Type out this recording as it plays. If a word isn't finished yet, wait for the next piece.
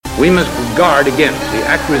We must guard against the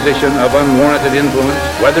acquisition of unwarranted influence,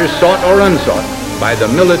 whether sought or unsought, by the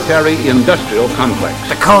military-industrial complex.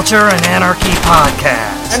 The Culture and Anarchy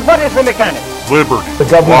Podcast. And what is the mechanic? Liberty. The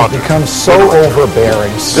government becomes so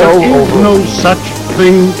overbearing, There is no such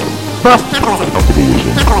thing but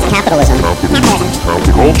Capitalism.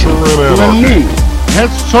 Culture and Anarchy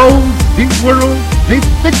has sold the world the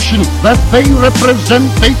fiction that they represent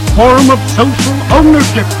a form of social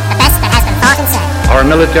ownership. The best that has been thought and said. Our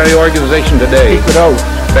military organization today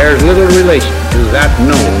bears little relation to that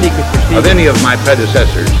known of any of my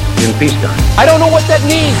predecessors in peacetime. I don't know what that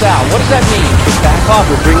means, Al. What does that mean? We'll back off.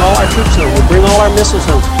 We'll bring all our troops home. We'll bring all our missiles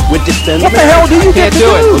home. We'll defend What the hell do you get to do?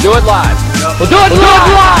 We'll do it live. We'll do it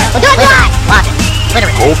live. We'll do it live. Watch it.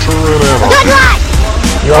 Literally. Culture and We'll do it Anarchy.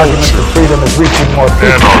 live. The argument for freedom is reaching more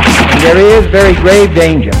people. Anarchy. There is very grave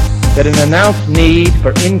danger that an announced need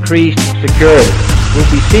for increased security will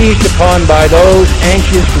be seized upon by those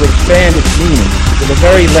anxious to expand its meaning to the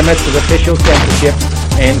very limits of official censorship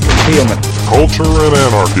and concealment. Culture and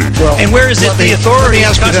Anarchy. And where is it the authority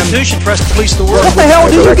of the Constitution for us to police the world? What the hell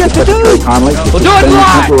do you get to do? We'll do it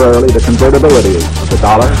live. Temporarily the convertibility of the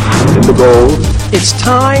dollar into gold. It's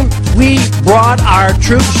time we brought our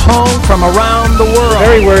troops home from around the world. The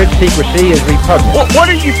very word secrecy is repugnant. What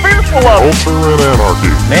are you fearful of? Culture and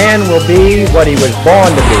Anarchy. Man will be what he was born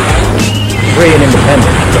to be, free and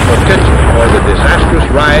independent. The potential for the disastrous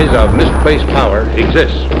rise of misplaced power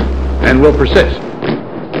exists and will persist.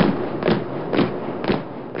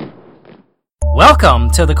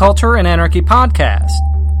 Welcome to the Culture and Anarchy Podcast.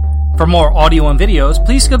 For more audio and videos,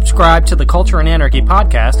 please subscribe to the Culture and Anarchy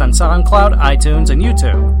Podcast on SoundCloud, iTunes, and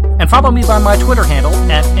YouTube. And follow me by my Twitter handle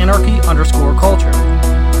at anarchy_culture.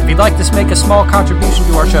 If you'd like to make a small contribution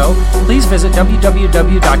to our show, please visit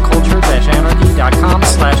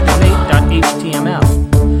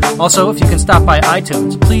www.culture-anarchy.com/donate.html. Also, if you can stop by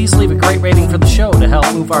iTunes, please leave a great rating for the show to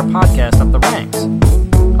help move our podcast up the ranks.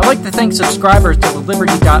 I'd like to thank subscribers to the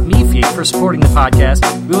Liberty.me feed for supporting the podcast.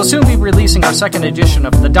 We will soon be releasing our second edition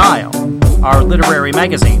of The Dial, our literary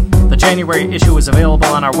magazine. The January issue is available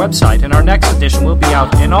on our website, and our next edition will be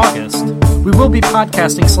out in August. We will be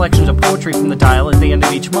podcasting selections of poetry from The Dial at the end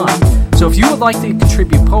of each month. So if you would like to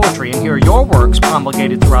contribute poetry and hear your works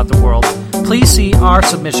promulgated throughout the world, please see our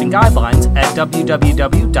submission guidelines at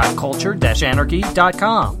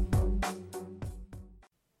www.culture-anarchy.com.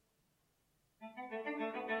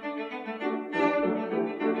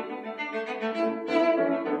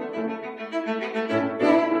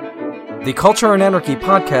 The Culture and Anarchy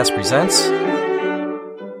Podcast presents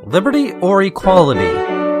Liberty or Equality?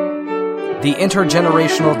 The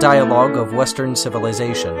Intergenerational Dialogue of Western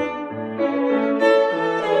Civilization.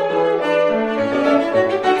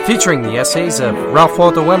 Featuring the essays of Ralph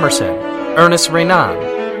Waldo Emerson, Ernest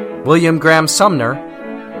Renan, William Graham Sumner,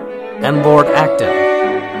 and Lord Acton.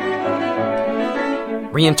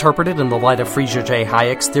 Reinterpreted in the light of Friedrich J.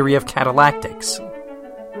 Hayek's theory of catalactics.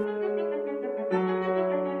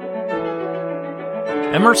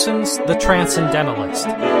 Emerson's The Transcendentalist,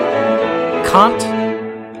 Kant,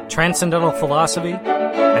 Transcendental Philosophy,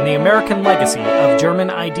 and the American Legacy of German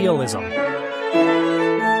Idealism.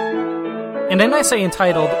 In an essay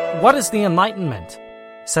entitled, What is the Enlightenment?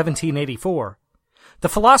 1784, the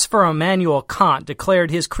philosopher Immanuel Kant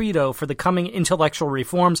declared his credo for the coming intellectual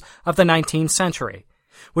reforms of the 19th century,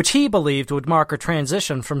 which he believed would mark a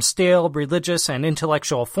transition from stale religious and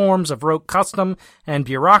intellectual forms of rote custom and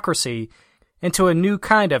bureaucracy into a new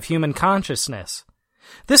kind of human consciousness.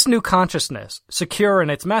 This new consciousness, secure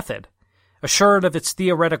in its method, assured of its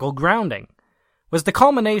theoretical grounding, was the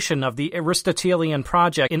culmination of the Aristotelian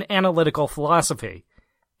project in analytical philosophy,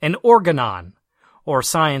 an organon, or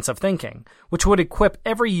science of thinking, which would equip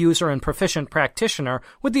every user and proficient practitioner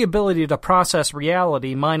with the ability to process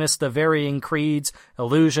reality minus the varying creeds,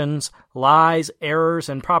 illusions, lies, errors,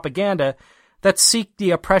 and propaganda that seek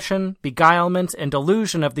the oppression, beguilement, and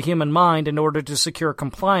delusion of the human mind in order to secure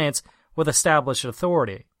compliance with established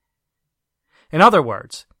authority. In other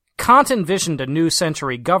words, Kant envisioned a new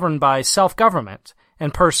century governed by self-government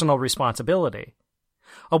and personal responsibility,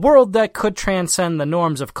 a world that could transcend the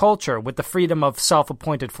norms of culture with the freedom of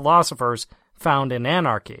self-appointed philosophers found in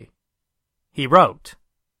anarchy. He wrote,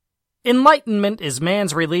 Enlightenment is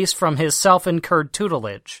man's release from his self-incurred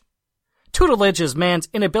tutelage. Tutelage is man's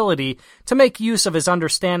inability to make use of his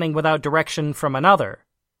understanding without direction from another.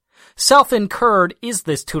 Self-incurred is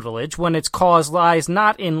this tutelage when its cause lies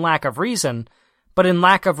not in lack of reason, but in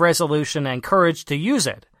lack of resolution and courage to use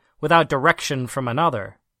it without direction from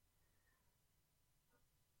another.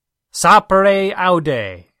 Sapere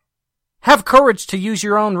aude. Have courage to use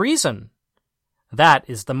your own reason. That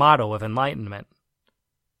is the motto of enlightenment.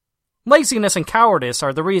 Laziness and cowardice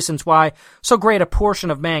are the reasons why so great a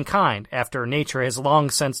portion of mankind, after nature has long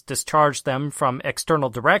since discharged them from external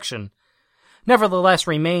direction, nevertheless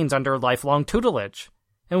remains under lifelong tutelage,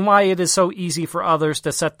 and why it is so easy for others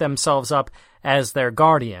to set themselves up as their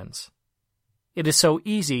guardians. It is so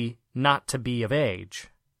easy not to be of age.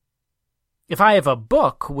 If I have a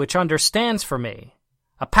book which understands for me,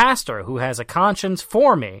 a pastor who has a conscience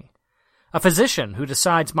for me, a physician who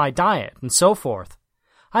decides my diet, and so forth,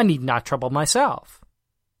 I need not trouble myself.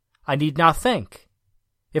 I need not think.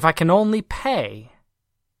 If I can only pay,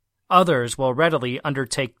 others will readily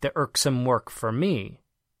undertake the irksome work for me.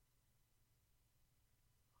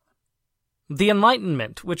 The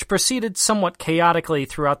Enlightenment, which proceeded somewhat chaotically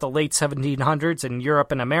throughout the late 1700s in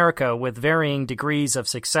Europe and America with varying degrees of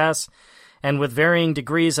success and with varying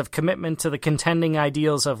degrees of commitment to the contending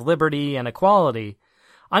ideals of liberty and equality,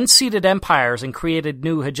 unseated empires and created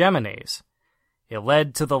new hegemonies. It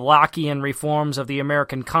led to the Lockean reforms of the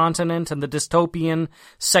American continent and the dystopian,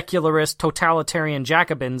 secularist, totalitarian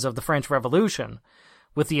Jacobins of the French Revolution,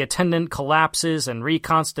 with the attendant collapses and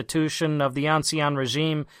reconstitution of the Ancien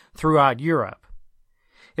regime throughout Europe.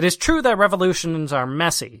 It is true that revolutions are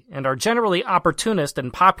messy and are generally opportunist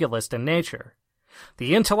and populist in nature.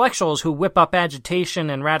 The intellectuals who whip up agitation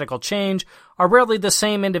and radical change are rarely the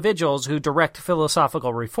same individuals who direct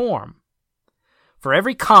philosophical reform. For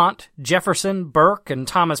every Kant, Jefferson, Burke, and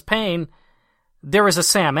Thomas Paine, there is a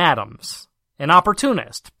Sam Adams, an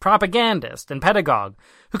opportunist, propagandist, and pedagogue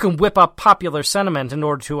who can whip up popular sentiment in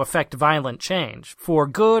order to effect violent change, for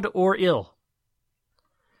good or ill.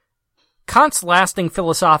 Kant's lasting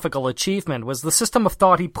philosophical achievement was the system of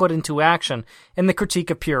thought he put into action in the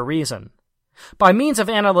Critique of Pure Reason. By means of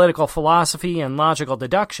analytical philosophy and logical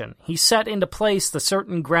deduction, he set into place the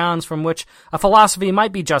certain grounds from which a philosophy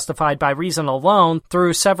might be justified by reason alone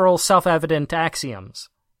through several self-evident axioms.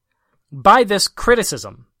 By this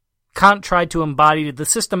criticism, Kant tried to embody the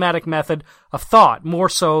systematic method of thought more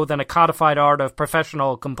so than a codified art of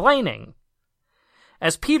professional complaining.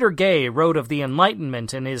 As Peter Gay wrote of the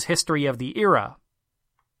Enlightenment in his History of the Era,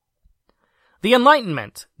 the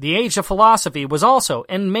Enlightenment, the age of philosophy, was also,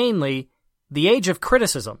 and mainly, the age of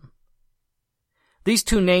criticism. These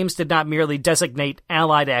two names did not merely designate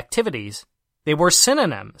allied activities, they were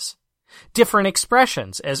synonyms, different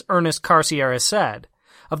expressions, as Ernest Carcier has said,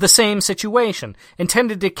 of the same situation,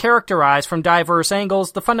 intended to characterize from diverse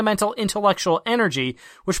angles the fundamental intellectual energy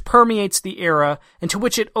which permeates the era and to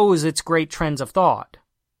which it owes its great trends of thought.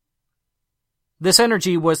 This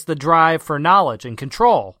energy was the drive for knowledge and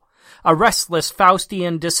control, a restless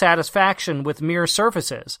Faustian dissatisfaction with mere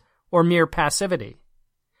surfaces, or mere passivity.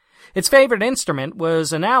 Its favorite instrument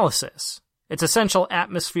was analysis, its essential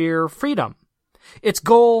atmosphere, freedom, its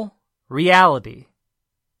goal, reality.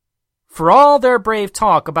 For all their brave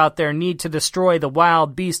talk about their need to destroy the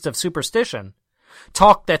wild beast of superstition,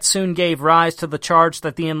 talk that soon gave rise to the charge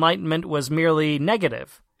that the Enlightenment was merely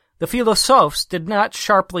negative, the philosophes did not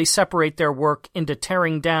sharply separate their work into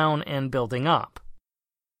tearing down and building up.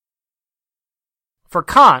 For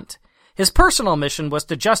Kant, his personal mission was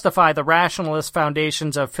to justify the rationalist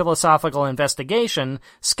foundations of philosophical investigation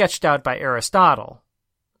sketched out by Aristotle.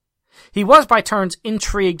 He was by turns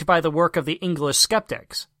intrigued by the work of the English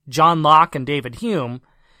skeptics, John Locke and David Hume,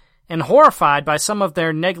 and horrified by some of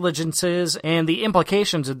their negligences and the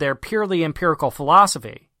implications of their purely empirical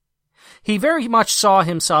philosophy. He very much saw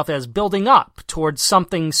himself as building up towards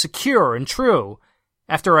something secure and true,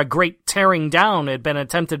 after a great tearing down had been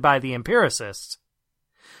attempted by the empiricists.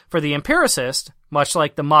 For the empiricist, much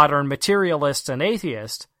like the modern materialists and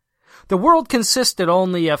atheists, the world consisted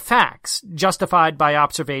only of facts justified by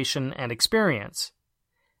observation and experience.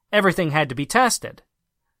 Everything had to be tested.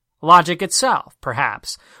 Logic itself,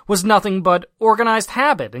 perhaps, was nothing but organized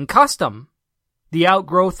habit and custom, the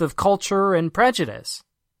outgrowth of culture and prejudice.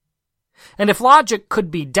 And if logic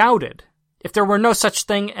could be doubted, if there were no such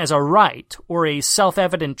thing as a right or a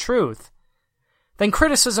self-evident truth, then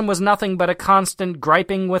criticism was nothing but a constant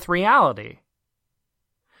griping with reality.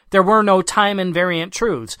 There were no time-invariant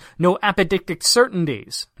truths, no apodictic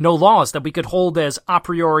certainties, no laws that we could hold as a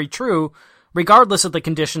priori true, regardless of the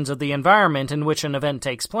conditions of the environment in which an event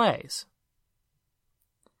takes place.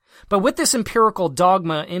 But with this empirical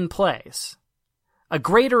dogma in place, a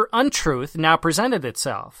greater untruth now presented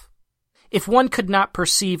itself. If one could not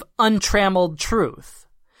perceive untrammeled truth,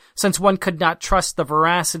 since one could not trust the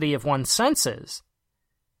veracity of one's senses,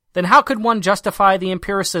 then how could one justify the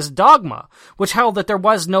empiricist dogma, which held that there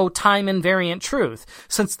was no time-invariant truth,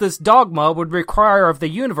 since this dogma would require of the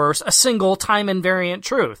universe a single time-invariant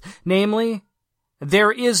truth, namely,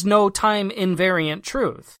 there is no time-invariant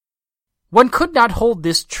truth. One could not hold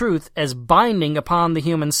this truth as binding upon the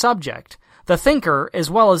human subject, the thinker as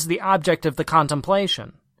well as the object of the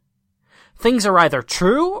contemplation. Things are either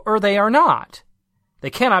true or they are not. They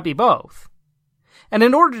cannot be both. And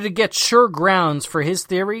in order to get sure grounds for his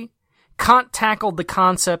theory, Kant tackled the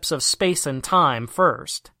concepts of space and time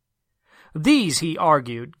first. These, he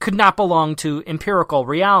argued, could not belong to empirical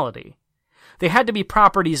reality. They had to be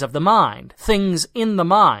properties of the mind, things in the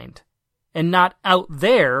mind, and not out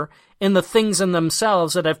there in the things in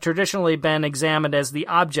themselves that have traditionally been examined as the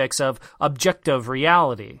objects of objective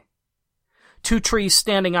reality. Two trees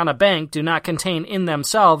standing on a bank do not contain in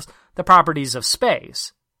themselves the properties of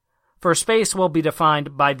space, for space will be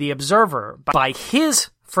defined by the observer, by his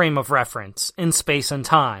frame of reference in space and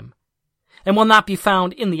time, and will not be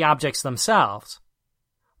found in the objects themselves.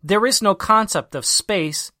 There is no concept of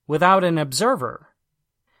space without an observer.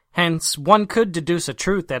 Hence, one could deduce a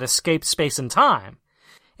truth that escapes space and time,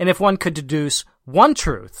 and if one could deduce one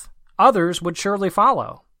truth, others would surely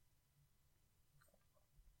follow.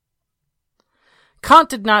 Kant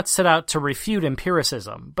did not set out to refute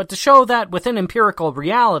empiricism, but to show that within empirical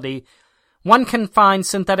reality, one can find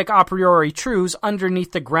synthetic a priori truths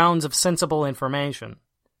underneath the grounds of sensible information.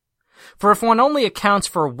 For if one only accounts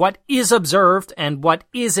for what is observed and what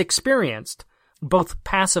is experienced, both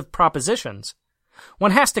passive propositions,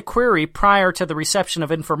 one has to query prior to the reception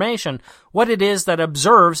of information what it is that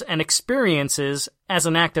observes and experiences as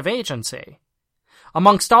an act of agency.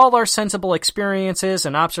 Amongst all our sensible experiences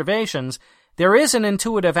and observations, there is an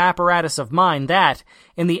intuitive apparatus of mind that,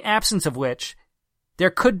 in the absence of which,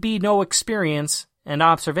 there could be no experience and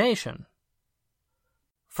observation.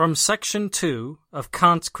 From Section 2 of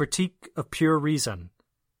Kant's Critique of Pure Reason,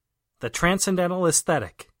 The Transcendental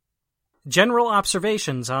Aesthetic. General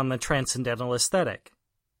observations on the Transcendental Aesthetic.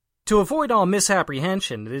 To avoid all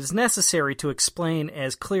misapprehension, it is necessary to explain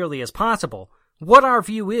as clearly as possible what our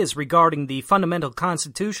view is regarding the fundamental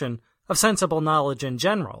constitution of sensible knowledge in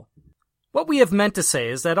general. What we have meant to say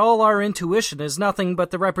is that all our intuition is nothing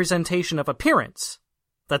but the representation of appearance,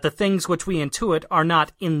 that the things which we intuit are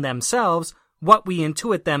not in themselves what we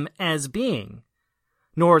intuit them as being,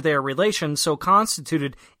 nor their relations so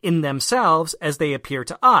constituted in themselves as they appear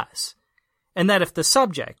to us, and that if the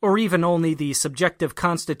subject, or even only the subjective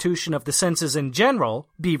constitution of the senses in general,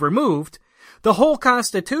 be removed, the whole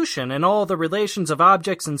constitution and all the relations of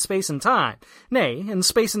objects in space and time, nay, in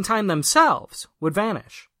space and time themselves, would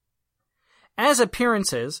vanish. As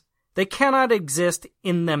appearances, they cannot exist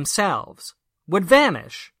in themselves, would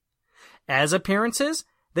vanish. As appearances,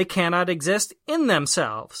 they cannot exist in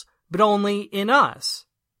themselves, but only in us.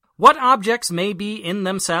 What objects may be in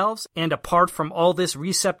themselves, and apart from all this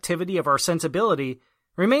receptivity of our sensibility,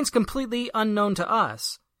 remains completely unknown to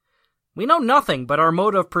us. We know nothing but our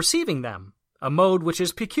mode of perceiving them, a mode which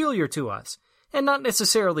is peculiar to us, and not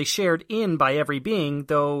necessarily shared in by every being,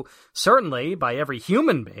 though certainly by every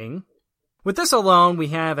human being. With this alone we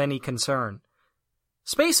have any concern.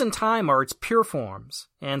 Space and time are its pure forms,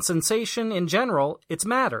 and sensation in general its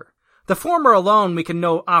matter. The former alone we can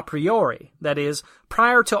know a priori, that is,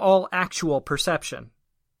 prior to all actual perception.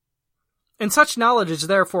 And such knowledge is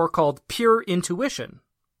therefore called pure intuition.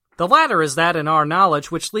 The latter is that in our knowledge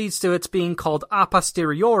which leads to its being called a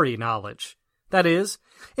posteriori knowledge, that is,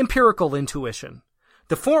 empirical intuition.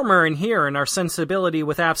 The former inhere in our sensibility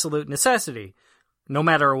with absolute necessity, no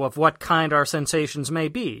matter of what kind our sensations may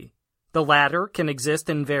be. The latter can exist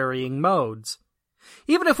in varying modes.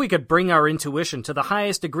 Even if we could bring our intuition to the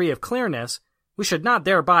highest degree of clearness, we should not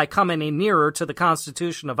thereby come any nearer to the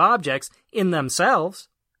constitution of objects in themselves.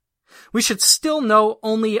 We should still know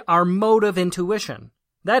only our mode of intuition,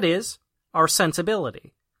 that is, our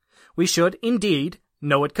sensibility. We should, indeed,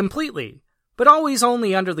 know it completely, but always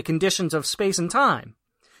only under the conditions of space and time,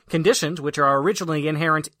 conditions which are originally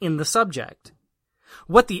inherent in the subject.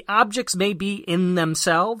 What the objects may be in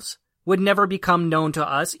themselves would never become known to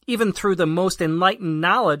us even through the most enlightened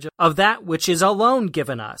knowledge of that which is alone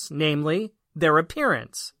given us, namely, their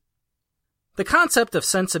appearance. The concept of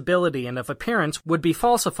sensibility and of appearance would be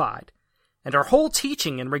falsified, and our whole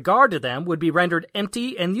teaching in regard to them would be rendered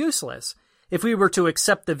empty and useless if we were to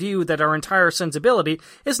accept the view that our entire sensibility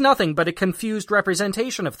is nothing but a confused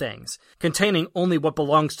representation of things, containing only what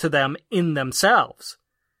belongs to them in themselves,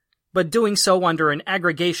 but doing so under an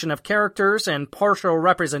aggregation of characters and partial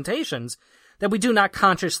representations that we do not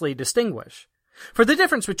consciously distinguish. For the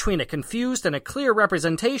difference between a confused and a clear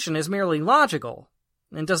representation is merely logical,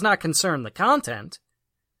 and does not concern the content.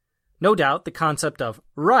 No doubt the concept of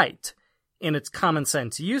right, in its common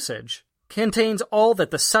sense usage, contains all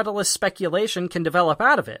that the subtlest speculation can develop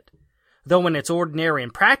out of it, though in its ordinary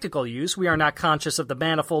and practical use we are not conscious of the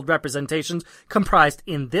manifold representations comprised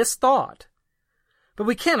in this thought. But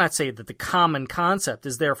we cannot say that the common concept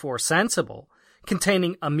is therefore sensible,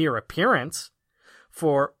 containing a mere appearance,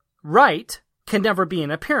 for right can never be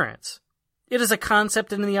an appearance. It is a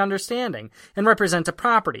concept in the understanding, and represents a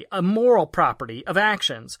property, a moral property of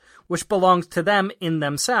actions, which belongs to them in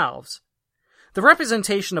themselves. The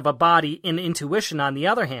representation of a body in intuition, on the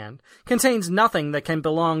other hand, contains nothing that can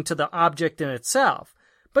belong to the object in itself,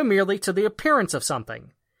 but merely to the appearance of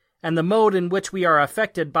something, and the mode in which we are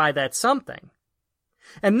affected by that something.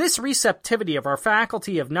 And this receptivity of our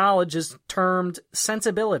faculty of knowledge is termed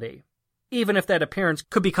sensibility. Even if that appearance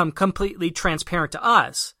could become completely transparent to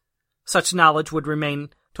us, such knowledge would remain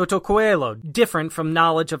toto coelho, different from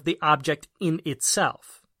knowledge of the object in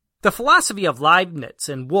itself. The philosophy of Leibniz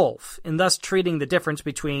and Wolff, in thus treating the difference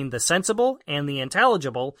between the sensible and the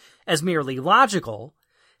intelligible as merely logical,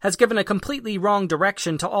 has given a completely wrong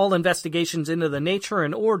direction to all investigations into the nature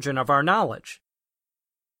and origin of our knowledge.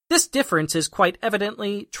 This difference is quite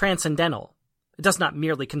evidently transcendental. It does not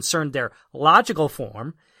merely concern their logical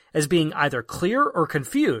form as being either clear or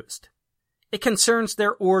confused. It concerns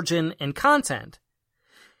their origin and content.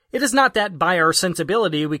 It is not that by our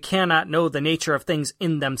sensibility we cannot know the nature of things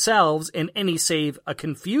in themselves in any save a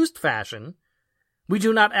confused fashion. We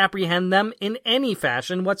do not apprehend them in any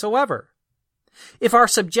fashion whatsoever. If our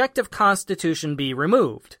subjective constitution be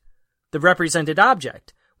removed, the represented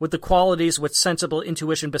object, with the qualities which sensible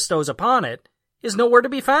intuition bestows upon it, is nowhere to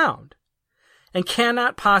be found, and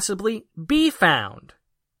cannot possibly be found.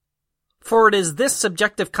 For it is this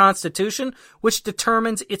subjective constitution which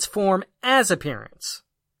determines its form as appearance.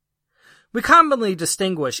 We commonly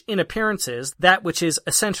distinguish in appearances that which is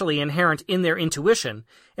essentially inherent in their intuition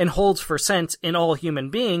and holds for sense in all human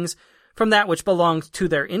beings from that which belongs to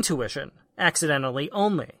their intuition, accidentally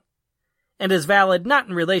only, and is valid not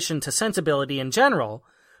in relation to sensibility in general,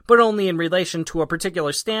 but only in relation to a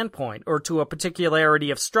particular standpoint or to a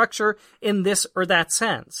particularity of structure in this or that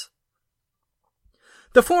sense.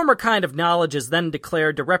 The former kind of knowledge is then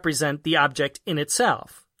declared to represent the object in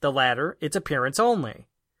itself, the latter its appearance only.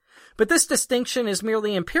 But this distinction is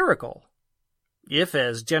merely empirical. If,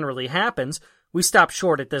 as generally happens, we stop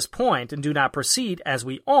short at this point and do not proceed, as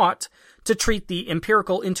we ought, to treat the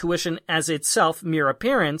empirical intuition as itself mere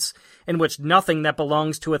appearance, in which nothing that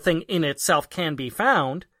belongs to a thing in itself can be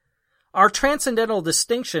found, our transcendental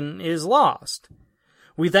distinction is lost.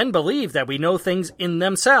 We then believe that we know things in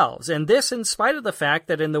themselves, and this in spite of the fact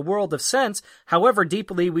that in the world of sense, however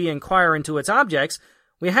deeply we inquire into its objects,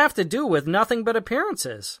 we have to do with nothing but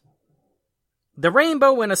appearances. The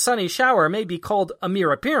rainbow in a sunny shower may be called a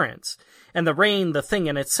mere appearance, and the rain the thing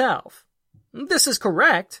in itself. This is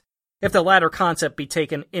correct, if the latter concept be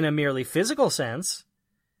taken in a merely physical sense.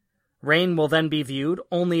 Rain will then be viewed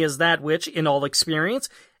only as that which, in all experience,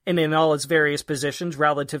 and in all its various positions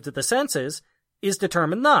relative to the senses, is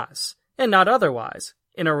determined thus, and not otherwise,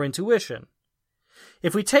 in our intuition.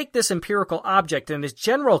 If we take this empirical object in its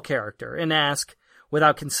general character and ask,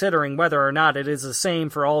 without considering whether or not it is the same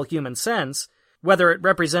for all human sense, whether it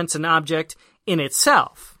represents an object in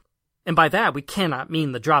itself, and by that we cannot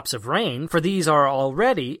mean the drops of rain, for these are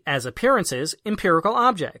already, as appearances, empirical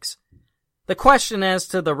objects. The question as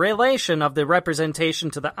to the relation of the representation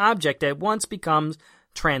to the object at once becomes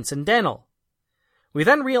transcendental. We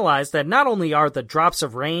then realize that not only are the drops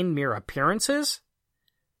of rain mere appearances,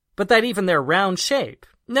 but that even their round shape,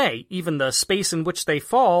 nay, even the space in which they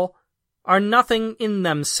fall, are nothing in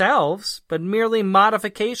themselves, but merely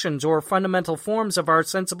modifications or fundamental forms of our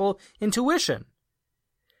sensible intuition,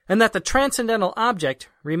 and that the transcendental object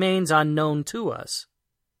remains unknown to us.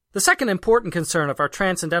 The second important concern of our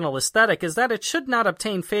transcendental aesthetic is that it should not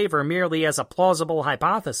obtain favor merely as a plausible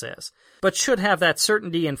hypothesis, but should have that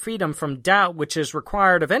certainty and freedom from doubt which is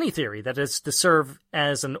required of any theory that is to serve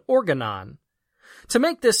as an organon. To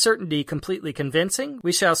make this certainty completely convincing,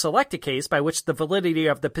 we shall select a case by which the validity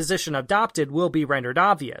of the position adopted will be rendered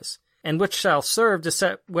obvious, and which shall serve to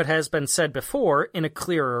set what has been said before in a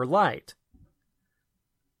clearer light.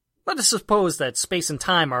 Let us suppose that space and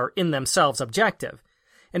time are in themselves objective,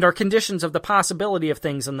 and are conditions of the possibility of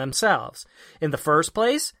things in themselves. In the first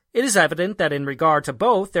place, it is evident that in regard to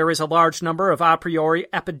both there is a large number of a priori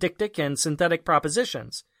epidictic and synthetic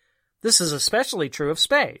propositions. This is especially true of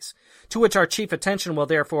space, to which our chief attention will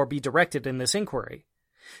therefore be directed in this inquiry.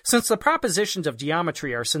 Since the propositions of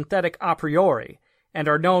geometry are synthetic a priori, and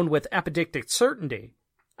are known with epidictic certainty,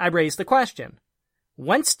 I raise the question,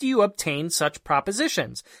 whence do you obtain such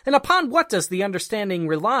propositions, and upon what does the understanding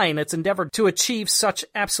rely in its endeavor to achieve such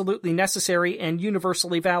absolutely necessary and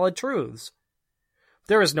universally valid truths?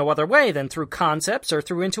 There is no other way than through concepts or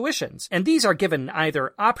through intuitions, and these are given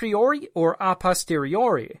either a priori or a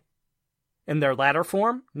posteriori. In their latter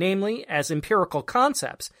form, namely as empirical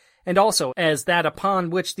concepts, and also as that upon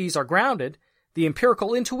which these are grounded, the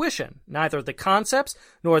empirical intuition, neither the concepts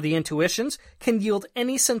nor the intuitions, can yield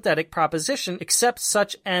any synthetic proposition except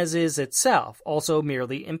such as is itself also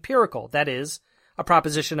merely empirical, that is, a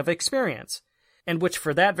proposition of experience, and which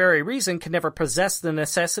for that very reason can never possess the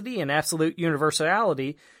necessity and absolute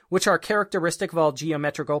universality which are characteristic of all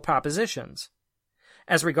geometrical propositions.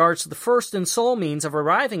 As regards the first and sole means of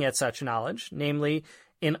arriving at such knowledge, namely,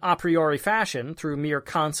 in a priori fashion, through mere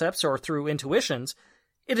concepts or through intuitions,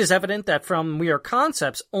 it is evident that from mere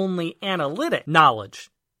concepts only analytic knowledge,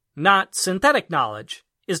 not synthetic knowledge,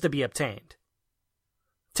 is to be obtained.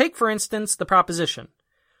 Take, for instance, the proposition,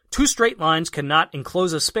 two straight lines cannot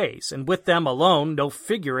enclose a space, and with them alone no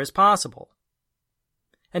figure is possible.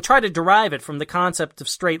 And try to derive it from the concept of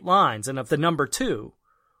straight lines and of the number 2.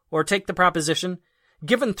 Or take the proposition,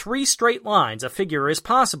 given 3 straight lines a figure is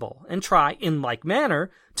possible, and try, in like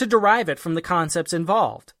manner, to derive it from the concepts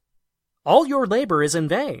involved. All your labor is in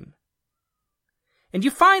vain. And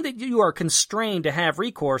you find that you are constrained to have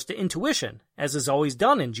recourse to intuition, as is always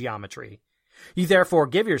done in geometry. You therefore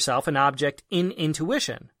give yourself an object in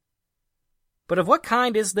intuition. But of what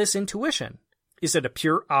kind is this intuition? Is it a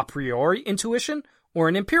pure a priori intuition or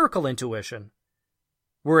an empirical intuition?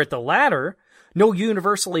 Were it the latter, no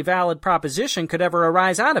universally valid proposition could ever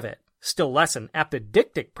arise out of it, still less an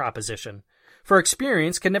epidictic proposition, for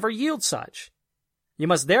experience can never yield such. You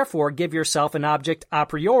must therefore give yourself an object a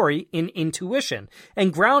priori in intuition,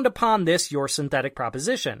 and ground upon this your synthetic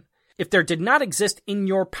proposition. If there did not exist in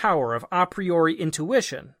your power of a priori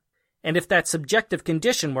intuition, and if that subjective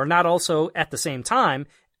condition were not also at the same time,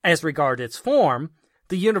 as regard its form,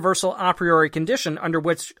 the universal a priori condition under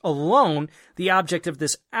which alone the object of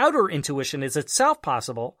this outer intuition is itself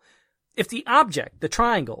possible, if the object, the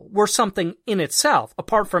triangle, were something in itself,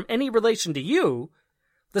 apart from any relation to you,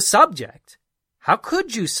 the subject, how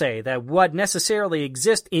could you say that what necessarily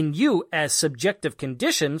exist in you as subjective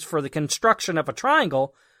conditions for the construction of a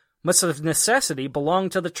triangle must of necessity belong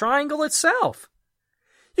to the triangle itself?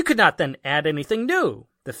 You could not then add anything new,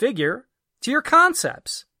 the figure, to your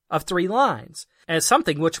concepts of 3 lines, as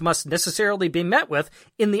something which must necessarily be met with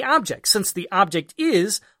in the object, since the object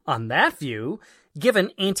is, on that view,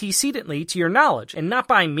 given antecedently to your knowledge, and not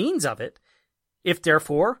by means of it. If,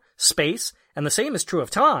 therefore, space, and the same is true of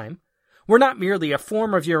time, were not merely a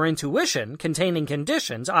form of your intuition containing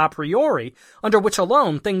conditions a priori under which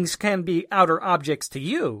alone things can be outer objects to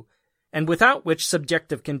you, and without which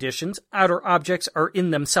subjective conditions outer objects are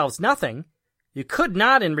in themselves nothing, you could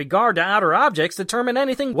not in regard to outer objects determine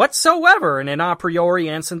anything whatsoever in an a priori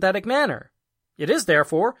and synthetic manner. It is,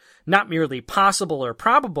 therefore, not merely possible or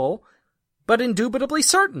probable, but indubitably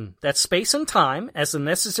certain that space and time, as the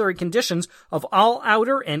necessary conditions of all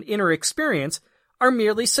outer and inner experience, are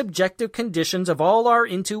merely subjective conditions of all our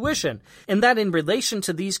intuition, and that in relation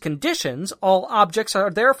to these conditions all objects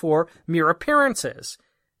are therefore mere appearances,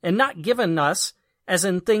 and not given us as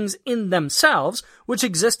in things in themselves which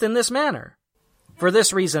exist in this manner. For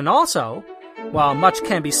this reason also, while much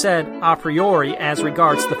can be said a priori as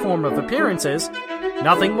regards the form of appearances,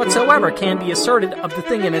 nothing whatsoever can be asserted of the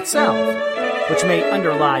thing in itself, which may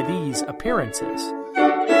underlie these appearances.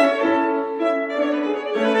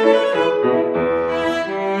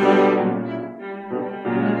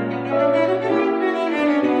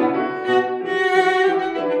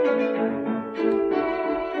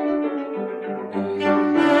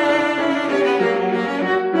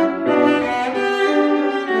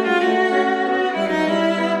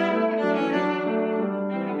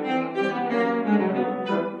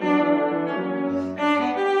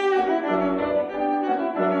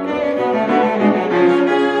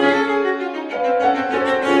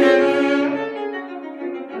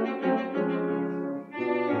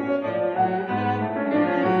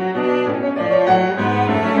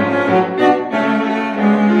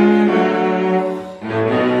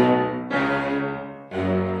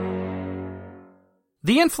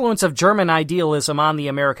 The influence of German idealism on the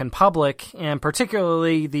American public, and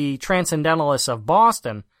particularly the Transcendentalists of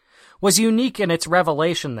Boston, was unique in its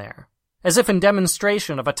revelation there, as if in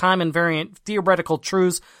demonstration of a time-invariant theoretical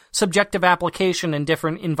truth's subjective application in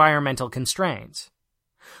different environmental constraints.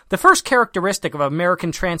 The first characteristic of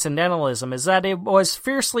American Transcendentalism is that it was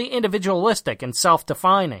fiercely individualistic and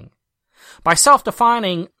self-defining. By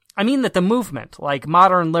self-defining, I mean that the movement, like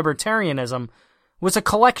modern libertarianism, was a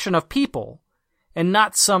collection of people, and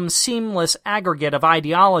not some seamless aggregate of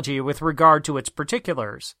ideology with regard to its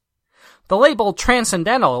particulars. The label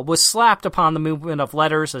Transcendental was slapped upon the movement of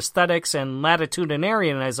letters, aesthetics, and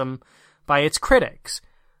latitudinarianism by its critics,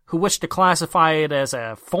 who wished to classify it as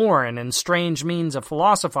a foreign and strange means of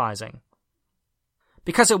philosophizing.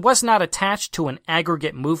 Because it was not attached to an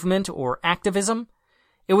aggregate movement or activism,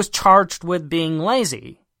 it was charged with being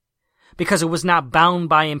lazy. Because it was not bound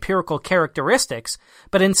by empirical characteristics,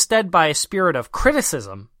 but instead by a spirit of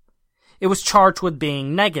criticism, it was charged with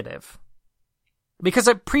being negative. Because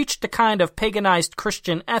it preached a kind of paganized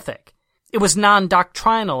Christian ethic, it was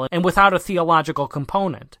non-doctrinal and without a theological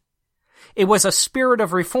component. It was a spirit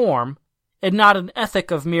of reform and not an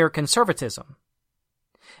ethic of mere conservatism.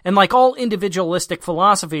 And like all individualistic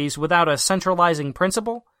philosophies without a centralizing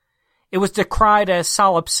principle, it was decried as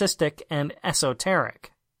solipsistic and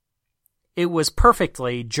esoteric. It was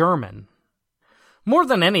perfectly German. More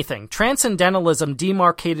than anything, Transcendentalism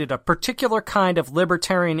demarcated a particular kind of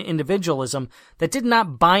libertarian individualism that did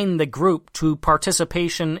not bind the group to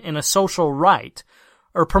participation in a social right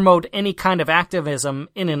or promote any kind of activism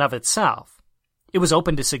in and of itself. It was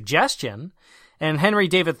open to suggestion, and Henry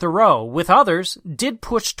David Thoreau, with others, did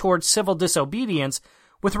push towards civil disobedience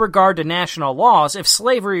with regard to national laws if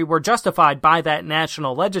slavery were justified by that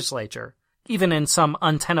national legislature, even in some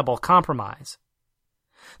untenable compromise.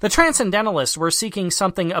 The Transcendentalists were seeking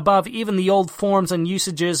something above even the old forms and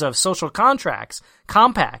usages of social contracts,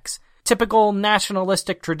 compacts, typical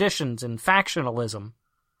nationalistic traditions, and factionalism.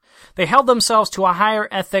 They held themselves to a higher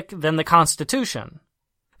ethic than the Constitution.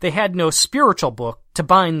 They had no spiritual book to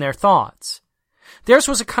bind their thoughts. Theirs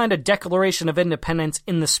was a kind of declaration of independence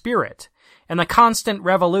in the spirit, and the constant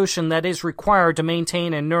revolution that is required to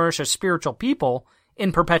maintain and nourish a spiritual people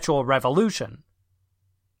in perpetual revolution.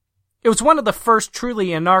 It was one of the first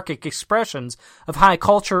truly anarchic expressions of high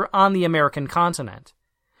culture on the American continent,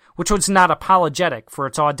 which was not apologetic for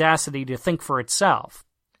its audacity to think for itself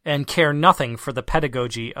and care nothing for the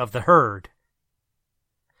pedagogy of the herd.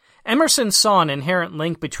 Emerson saw an inherent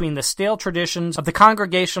link between the stale traditions of the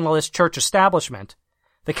Congregationalist church establishment,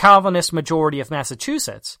 the Calvinist majority of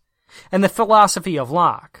Massachusetts, and the philosophy of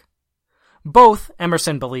Locke. Both,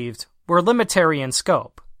 Emerson believed, were limitary in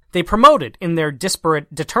scope. They promoted, in their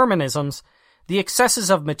disparate determinisms, the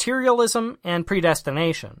excesses of materialism and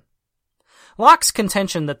predestination. Locke's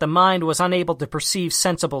contention that the mind was unable to perceive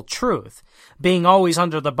sensible truth, being always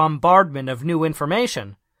under the bombardment of new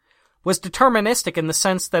information, was deterministic in the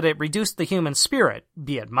sense that it reduced the human spirit,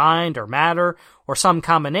 be it mind or matter or some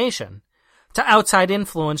combination, to outside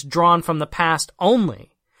influence drawn from the past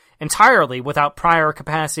only, entirely without prior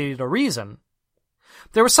capacity to reason.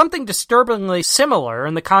 There was something disturbingly similar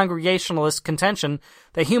in the Congregationalist contention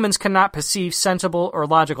that humans cannot perceive sensible or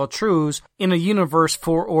logical truths in a universe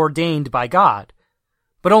foreordained by God,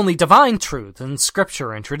 but only divine truth in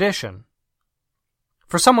Scripture and tradition.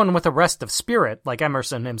 For someone with a rest of spirit, like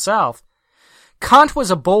Emerson himself, Kant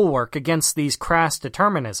was a bulwark against these crass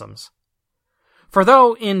determinisms. For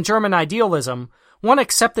though, in German idealism, one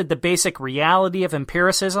accepted the basic reality of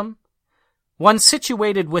empiricism, one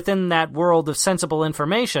situated within that world of sensible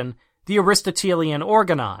information the Aristotelian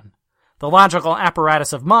organon, the logical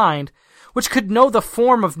apparatus of mind, which could know the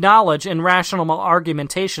form of knowledge and rational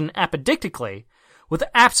argumentation apodictically, with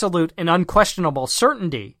absolute and unquestionable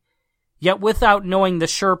certainty, yet without knowing the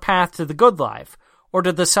sure path to the good life, or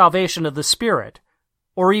to the salvation of the spirit,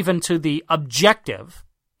 or even to the objective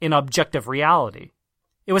in objective reality.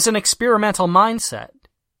 It was an experimental mindset,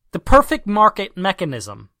 the perfect market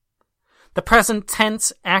mechanism, the present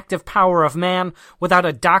tense active power of man without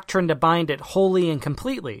a doctrine to bind it wholly and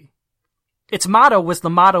completely. Its motto was the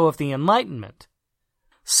motto of the Enlightenment,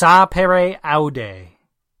 sapere aude.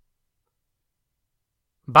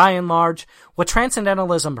 By and large, what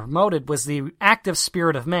Transcendentalism promoted was the active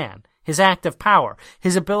spirit of man, his active power,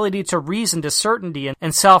 his ability to reason to certainty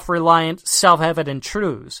and self-reliant, self-evident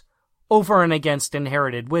truths, over and against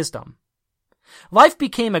inherited wisdom. Life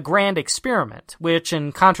became a grand experiment, which,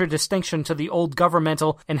 in contradistinction to the old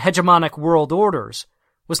governmental and hegemonic world orders,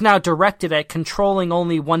 was now directed at controlling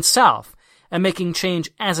only oneself and making change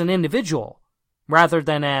as an individual, rather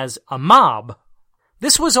than as a mob.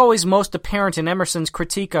 This was always most apparent in Emerson's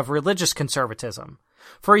critique of religious conservatism,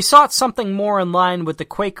 for he sought something more in line with the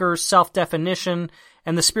Quaker's self-definition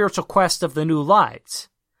and the spiritual quest of the New Lights,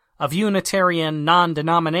 of Unitarian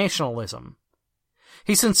non-denominationalism.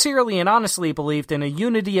 He sincerely and honestly believed in a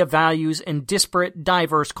unity of values in disparate,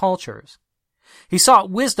 diverse cultures. He sought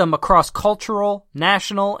wisdom across cultural,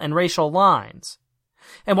 national, and racial lines.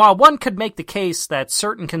 And while one could make the case that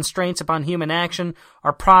certain constraints upon human action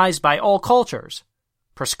are prized by all cultures,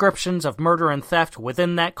 prescriptions of murder and theft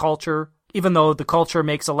within that culture, even though the culture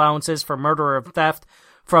makes allowances for murder and theft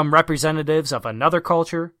from representatives of another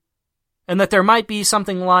culture, and that there might be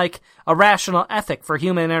something like a rational ethic for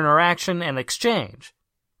human interaction and exchange,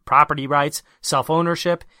 property rights,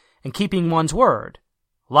 self-ownership, and keeping one's word,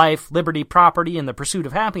 life, liberty, property, and the pursuit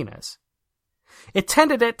of happiness. It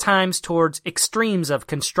tended at times towards extremes of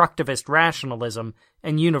constructivist rationalism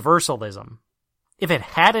and universalism. If it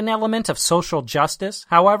had an element of social justice,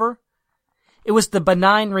 however, it was the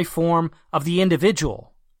benign reform of the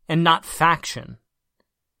individual and not faction.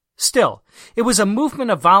 Still, it was a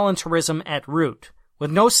movement of voluntarism at root,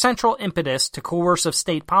 with no central impetus to coercive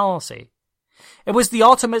state policy. It was the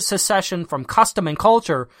ultimate secession from custom and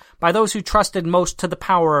culture by those who trusted most to the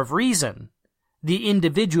power of reason, the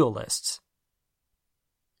individualists.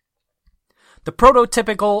 The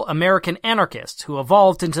prototypical American anarchists who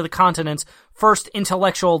evolved into the continent's first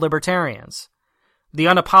intellectual libertarians. The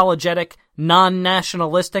unapologetic,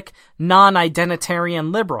 non-nationalistic,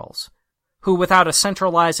 non-identitarian liberals, who without a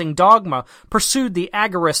centralizing dogma pursued the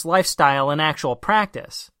agorist lifestyle in actual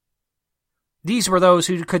practice. These were those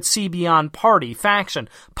who could see beyond party, faction,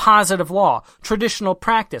 positive law, traditional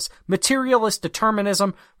practice, materialist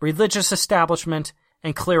determinism, religious establishment,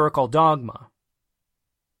 and clerical dogma.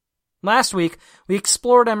 Last week, we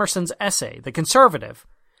explored Emerson's essay, The Conservative,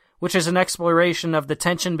 which is an exploration of the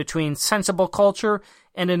tension between sensible culture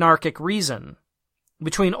and anarchic reason,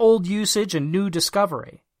 between old usage and new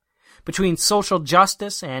discovery, between social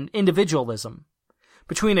justice and individualism,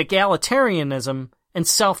 between egalitarianism and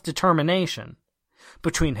self-determination,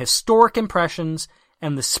 between historic impressions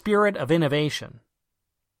and the spirit of innovation.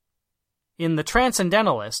 In The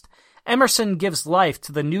Transcendentalist, Emerson gives life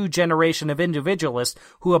to the new generation of individualists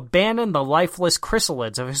who abandon the lifeless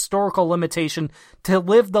chrysalids of historical limitation to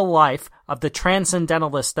live the life of the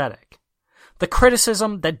transcendental aesthetic, the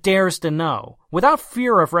criticism that dares to know, without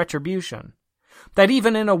fear of retribution, that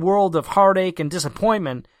even in a world of heartache and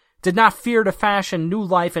disappointment, did not fear to fashion new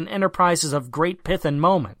life and enterprises of great pith and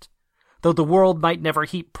moment, though the world might never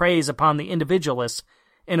heap praise upon the individualists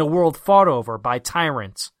in a world fought over by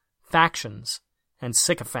tyrants, factions, and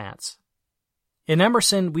sycophants. In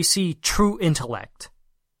Emerson, we see true intellect.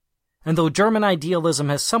 And though German idealism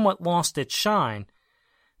has somewhat lost its shine,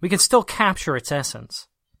 we can still capture its essence.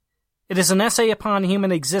 It is an essay upon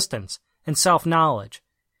human existence and self-knowledge,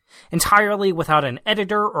 entirely without an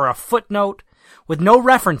editor or a footnote, with no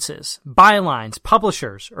references, bylines,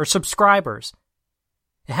 publishers, or subscribers.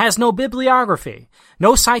 It has no bibliography,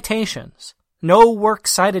 no citations, no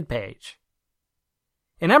works cited page.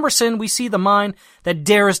 In Emerson, we see the mind that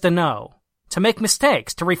dares to know, to make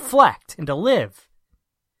mistakes, to reflect, and to live.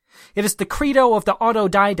 It is the credo of the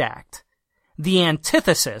autodidact, the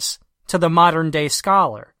antithesis to the modern-day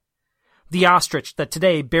scholar, the ostrich that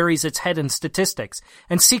today buries its head in statistics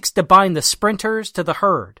and seeks to bind the sprinters to the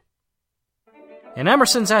herd. In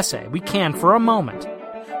Emerson's essay, we can, for a moment,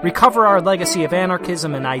 recover our legacy of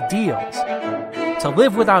anarchism and ideals, to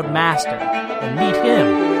live without master and meet him,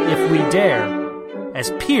 if we dare, as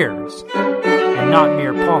peers and not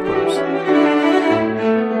mere paupers.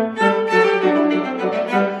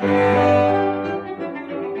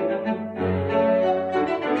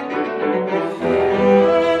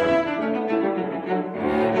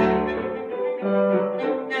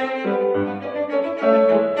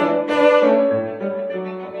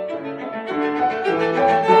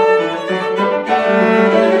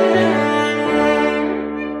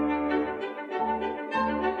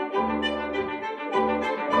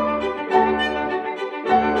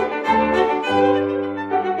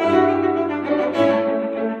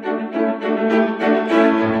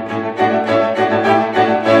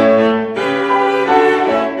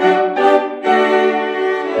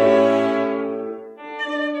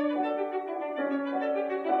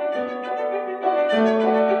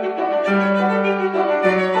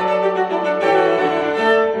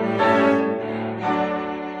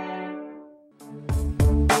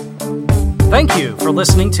 Thank you for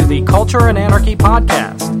listening to the Culture and Anarchy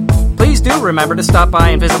podcast. Please do remember to stop by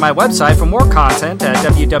and visit my website for more content at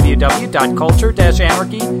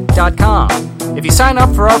www.culture-anarchy.com. If you sign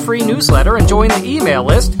up for our free newsletter and join the email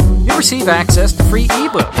list, you'll receive access to free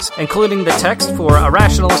ebooks, including the text for A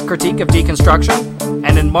Rationalist Critique of Deconstruction,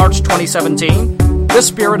 and in March 2017, The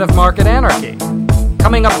Spirit of Market Anarchy.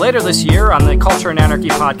 Coming up later this year on the Culture and Anarchy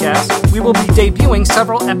podcast, we will be debuting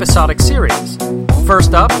several episodic series.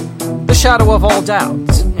 First up, The Shadow of All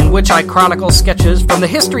Doubts, in which I chronicle sketches from the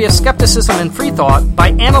history of skepticism and free thought by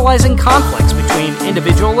analyzing conflicts between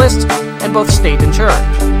individualists and both state and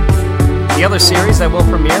church. The other series that will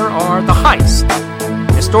premiere are The Heist,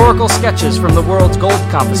 historical sketches from the world's gold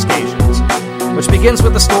confiscations, which begins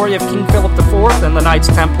with the story of King Philip IV and the Knights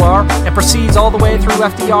Templar and proceeds all the way through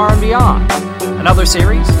FDR and beyond. Another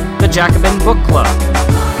series, The Jacobin Book Club,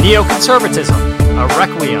 Neoconservatism, A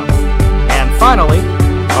Requiem, and finally,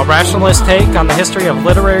 a rationalist take on the history of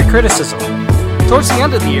literary criticism. Towards the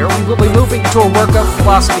end of the year, we will be moving to a work of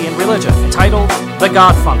philosophy and religion entitled The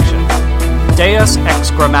God Function, Deus Ex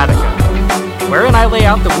Grammatica, wherein I lay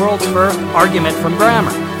out the world's first argument from grammar.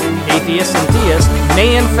 Atheists and deists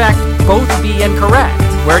may in fact both be incorrect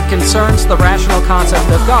where it concerns the rational concept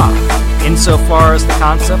of God, insofar as the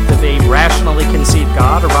concept of a rationally conceived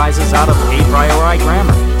God arises out of a priori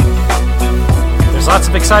grammar. There's lots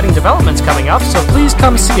of exciting developments coming up, so please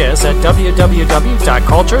come see us at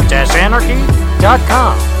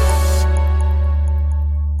www.culture-anarchy.com.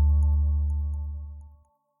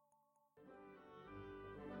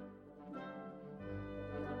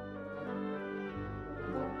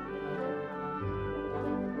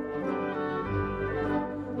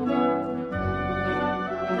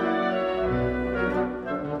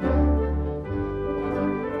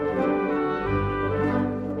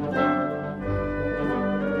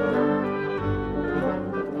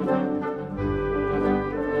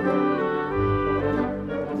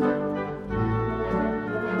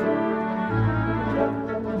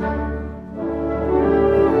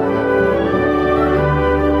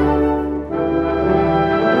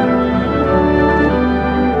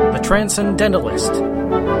 Transcendentalist,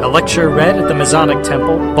 a lecture read at the Masonic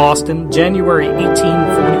Temple, Boston, January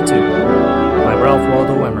 1842, by Ralph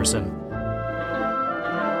Waldo Emerson.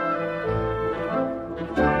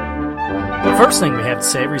 The first thing we have to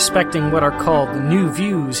say respecting what are called new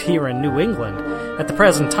views here in New England at the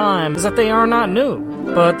present time is that they are not new,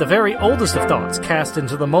 but the very oldest of thoughts cast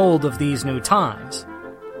into the mold of these new times.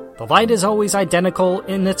 The light is always identical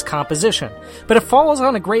in its composition, but it falls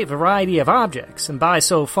on a great variety of objects, and by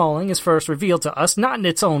so falling is first revealed to us not in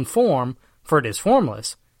its own form, for it is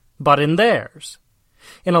formless, but in theirs.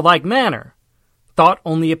 In a like manner, thought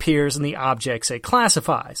only appears in the objects it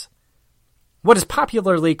classifies. What is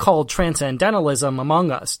popularly called Transcendentalism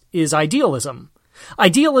among us is Idealism.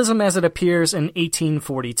 Idealism as it appears in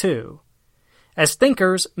 1842. As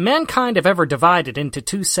thinkers, mankind have ever divided into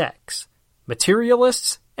two sects,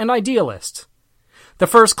 materialists and idealists. The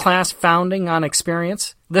first class founding on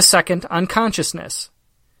experience, the second on consciousness.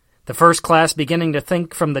 The first class beginning to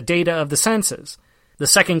think from the data of the senses. The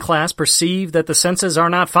second class perceive that the senses are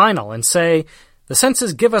not final and say, the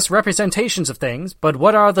senses give us representations of things, but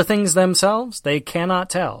what are the things themselves? They cannot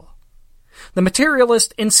tell. The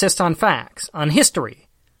materialist insist on facts, on history,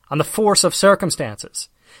 on the force of circumstances,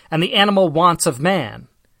 and the animal wants of man.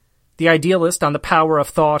 The idealist on the power of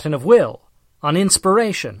thought and of will, on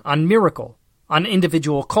inspiration, on miracle, on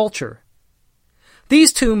individual culture.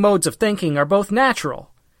 These two modes of thinking are both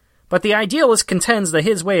natural, but the idealist contends that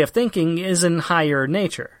his way of thinking is in higher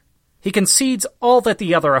nature. He concedes all that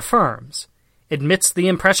the other affirms, admits the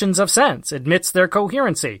impressions of sense, admits their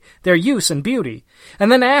coherency, their use and beauty,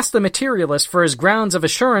 and then asks the materialist for his grounds of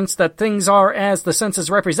assurance that things are as the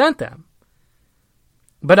senses represent them.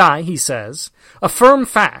 But I, he says, affirm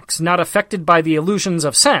facts not affected by the illusions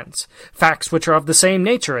of sense, facts which are of the same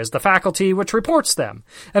nature as the faculty which reports them,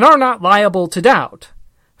 and are not liable to doubt,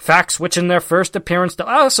 facts which in their first appearance to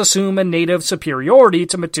us assume a native superiority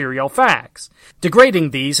to material facts,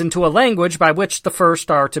 degrading these into a language by which the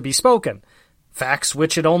first are to be spoken, facts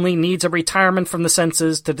which it only needs a retirement from the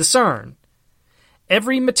senses to discern.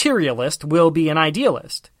 Every materialist will be an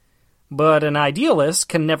idealist, but an idealist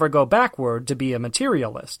can never go backward to be a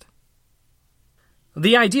materialist.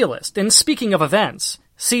 The idealist, in speaking of events,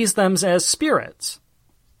 sees them as spirits.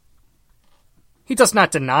 He does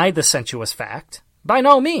not deny the sensuous fact, by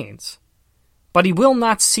no means, but he will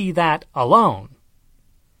not see that alone.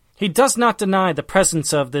 He does not deny the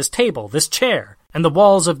presence of this table, this chair, and the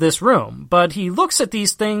walls of this room, but he looks at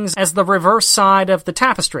these things as the reverse side of the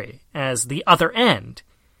tapestry, as the other end,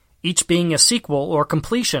 each being a sequel or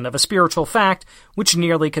completion of a spiritual fact which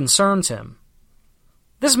nearly concerns him.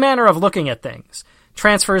 This manner of looking at things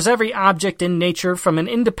transfers every object in nature from an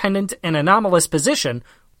independent and anomalous position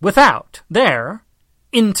without, there,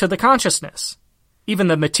 into the consciousness. Even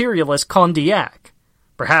the materialist Condillac,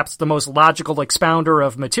 perhaps the most logical expounder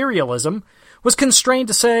of materialism, was constrained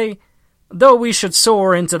to say, though we should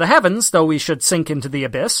soar into the heavens, though we should sink into the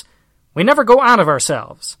abyss, we never go out of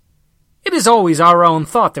ourselves. It is always our own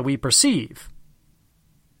thought that we perceive.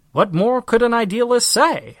 What more could an idealist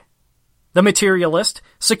say? The materialist,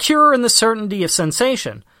 secure in the certainty of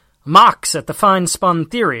sensation, mocks at the fine-spun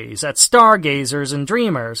theories, at stargazers and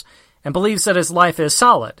dreamers, and believes that his life is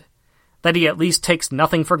solid, that he at least takes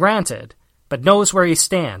nothing for granted, but knows where he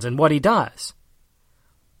stands and what he does.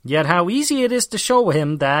 Yet how easy it is to show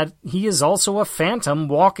him that he is also a phantom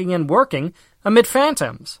walking and working amid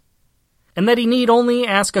phantoms, and that he need only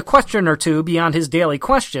ask a question or two beyond his daily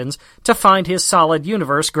questions to find his solid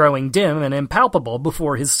universe growing dim and impalpable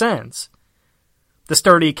before his sense. The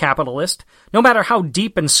sturdy capitalist, no matter how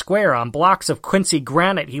deep and square on blocks of Quincy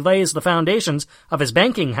granite he lays the foundations of his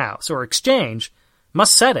banking house or exchange,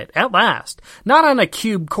 must set it, at last, not on a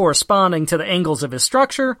cube corresponding to the angles of his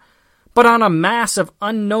structure, but on a mass of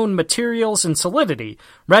unknown materials and solidity,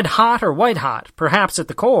 red-hot or white-hot, perhaps at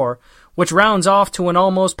the core, which rounds off to an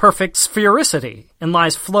almost perfect sphericity, and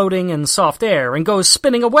lies floating in soft air, and goes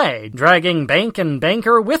spinning away, dragging bank and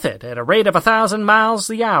banker with it at a rate of 1,000 miles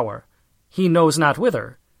the hour. He knows not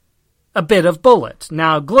whither. A bit of bullet,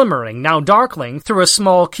 now glimmering, now darkling, through a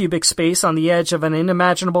small cubic space on the edge of an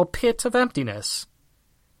unimaginable pit of emptiness.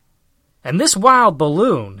 And this wild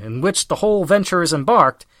balloon, in which the whole venture is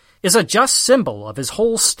embarked, is a just symbol of his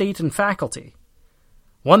whole state and faculty.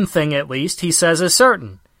 One thing, at least, he says is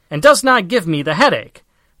certain, and does not give me the headache,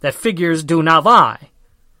 that figures do not lie.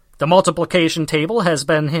 The multiplication table has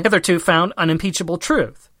been hitherto found unimpeachable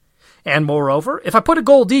truth. And, moreover, if I put a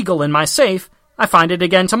gold eagle in my safe, I find it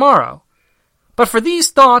again tomorrow. But for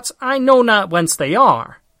these thoughts I know not whence they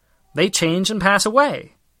are. They change and pass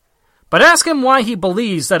away. But ask him why he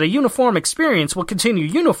believes that a uniform experience will continue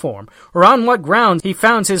uniform, or on what grounds he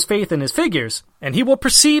founds his faith in his figures, and he will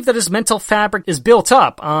perceive that his mental fabric is built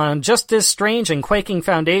up on just as strange and quaking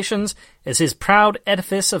foundations as his proud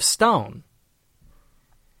edifice of stone.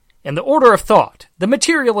 In the order of thought, the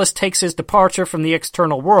materialist takes his departure from the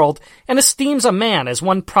external world and esteems a man as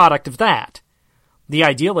one product of that. The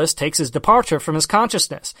idealist takes his departure from his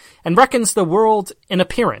consciousness and reckons the world in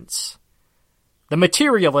appearance. The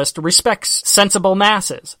materialist respects sensible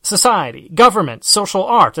masses, society, government, social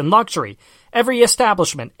art, and luxury, every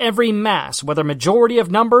establishment, every mass, whether majority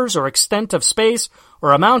of numbers or extent of space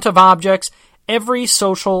or amount of objects, every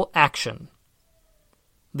social action.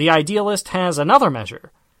 The idealist has another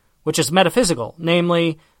measure, which is metaphysical,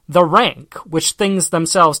 namely, the rank which things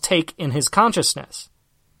themselves take in his consciousness.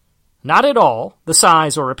 Not at all the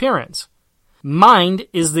size or appearance. Mind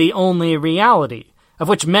is the only reality, of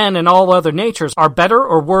which men and all other natures are better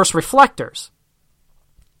or worse reflectors.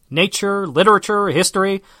 Nature, literature,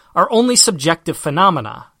 history are only subjective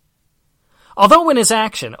phenomena. Although in his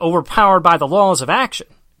action overpowered by the laws of action,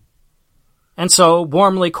 and so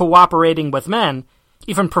warmly cooperating with men,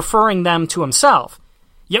 even preferring them to himself,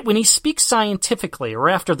 yet when he speaks scientifically or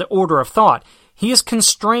after the order of thought, he is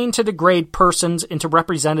constrained to degrade persons into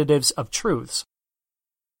representatives of truths.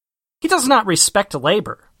 He does not respect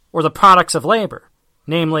labor, or the products of labor,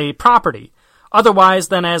 namely property, otherwise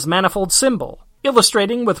than as manifold symbol,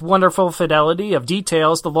 illustrating with wonderful fidelity of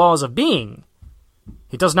details the laws of being.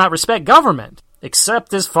 He does not respect government,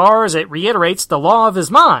 except as far as it reiterates the law of his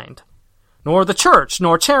mind, nor the church,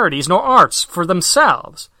 nor charities, nor arts for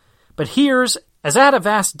themselves, but hears, as at a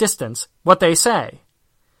vast distance, what they say,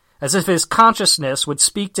 as if his consciousness would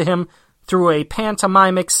speak to him through a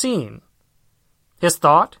pantomimic scene. His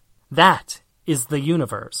thought, that is the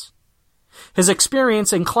universe. His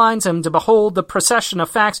experience inclines him to behold the procession of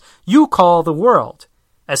facts you call the world,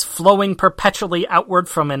 as flowing perpetually outward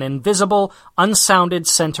from an invisible, unsounded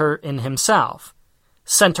center in himself,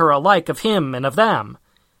 center alike of him and of them,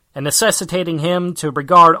 and necessitating him to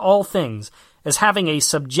regard all things as having a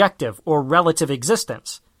subjective or relative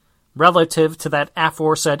existence, relative to that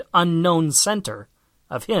aforesaid unknown center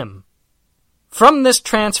of him. From this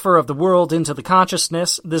transfer of the world into the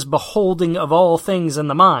consciousness, this beholding of all things in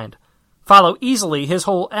the mind, follow easily his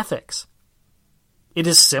whole ethics. It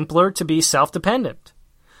is simpler to be self-dependent.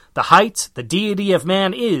 The height, the deity of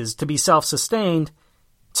man is to be self-sustained,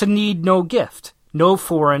 to need no gift, no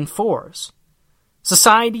foreign force.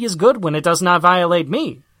 Society is good when it does not violate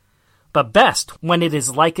me, but best when it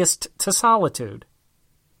is likest to solitude.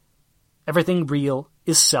 Everything real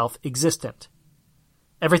is self-existent.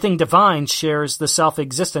 Everything divine shares the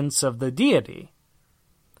self-existence of the deity.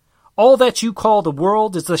 All that you call the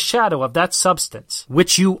world is the shadow of that substance,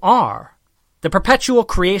 which you are, the perpetual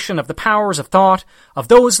creation of the powers of thought, of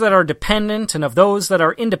those that are dependent and of those that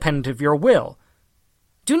are independent of your will.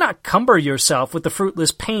 Do not cumber yourself with the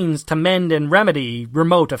fruitless pains to mend and remedy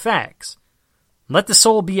remote effects. Let the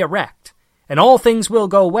soul be erect, and all things will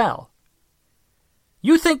go well.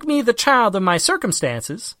 You think me the child of my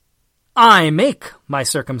circumstances. I make my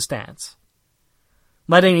circumstance.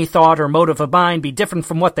 Let any thought or motive of mine be different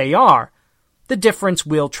from what they are, the difference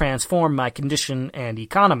will transform my condition and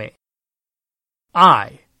economy.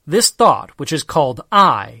 I, this thought which is called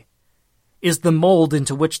I, is the mold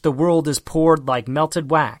into which the world is poured like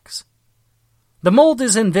melted wax. The mold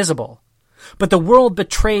is invisible, but the world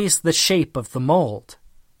betrays the shape of the mold.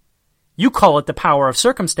 You call it the power of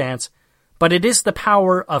circumstance, but it is the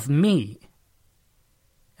power of me.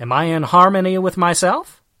 Am I in harmony with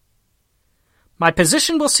myself? My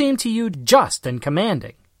position will seem to you just and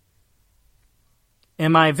commanding.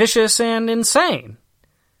 Am I vicious and insane?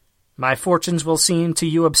 My fortunes will seem to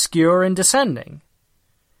you obscure and descending.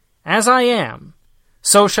 As I am,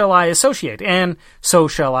 so shall I associate, and so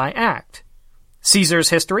shall I act. Caesar's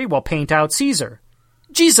history will paint out Caesar.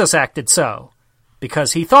 Jesus acted so,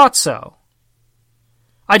 because he thought so.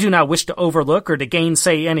 I do not wish to overlook or to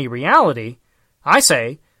gainsay any reality. I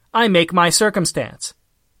say, I make my circumstance.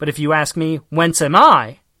 But if you ask me, whence am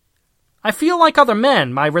I feel like other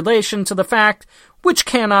men my relation to the fact which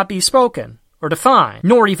cannot be spoken, or defined,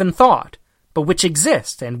 nor even thought, but which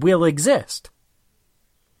exists and will exist.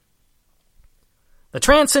 The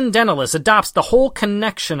Transcendentalist adopts the whole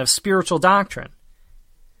connection of spiritual doctrine.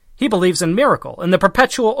 He believes in miracle, in the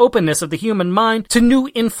perpetual openness of the human mind to new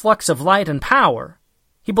influx of light and power.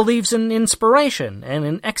 He believes in inspiration and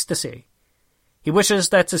in ecstasy. He wishes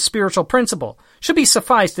that the spiritual principle should be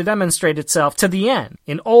suffice to demonstrate itself to the end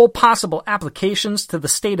in all possible applications to the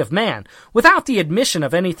state of man, without the admission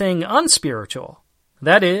of anything unspiritual.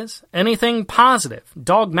 That is, anything positive,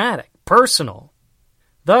 dogmatic, personal.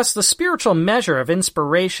 Thus, the spiritual measure of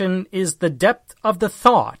inspiration is the depth of the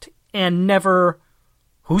thought, and never,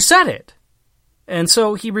 who said it? And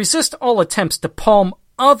so he resists all attempts to palm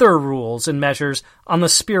other rules and measures on the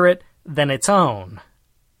spirit than its own.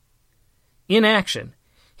 In action,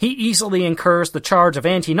 he easily incurs the charge of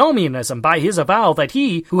antinomianism by his avowal that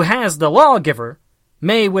he, who has the lawgiver,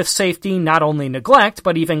 may with safety not only neglect,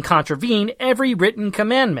 but even contravene every written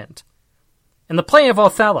commandment. In the play of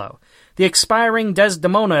Othello, the expiring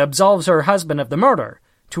Desdemona absolves her husband of the murder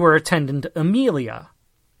to her attendant Emilia.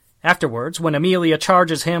 Afterwards, when Emilia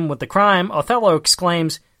charges him with the crime, Othello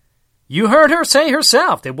exclaims, "You heard her say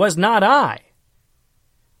herself, it was not I."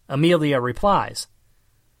 Emilia replies,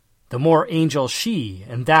 "The more angel she,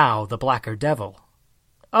 and thou the blacker devil."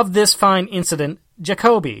 Of this fine incident,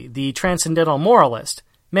 Jacobi, the transcendental moralist,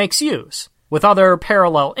 makes use, with other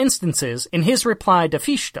parallel instances, in his reply to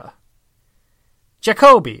Fichte.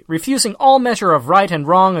 Jacobi, refusing all measure of right and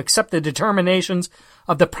wrong except the determinations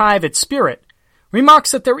of the private spirit,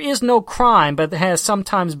 remarks that there is no crime but has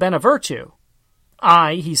sometimes been a virtue.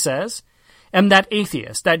 I, he says, am that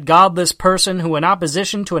atheist, that godless person who, in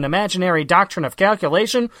opposition to an imaginary doctrine of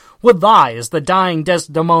calculation, would lie as the dying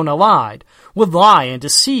Desdemona lied, would lie and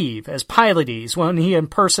deceive as Pylades when he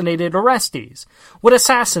impersonated Orestes, would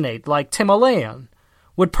assassinate like Timoleon,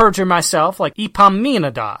 would perjure myself like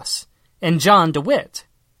Epaminondas and John DeWitt.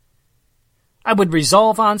 I would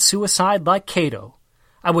resolve on suicide like Cato.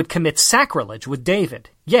 I would commit sacrilege with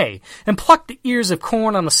David, yea, and pluck the ears of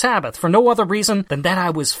corn on the Sabbath for no other reason than that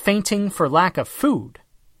I was fainting for lack of food.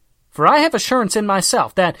 For I have assurance in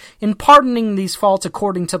myself that, in pardoning these faults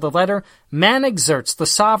according to the letter, man exerts the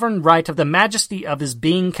sovereign right of the majesty of his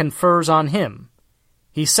being confers on him.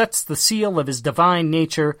 He sets the seal of his divine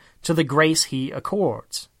nature to the grace he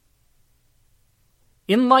accords.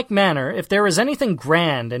 In like manner, if there is anything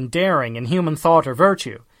grand and daring in human thought or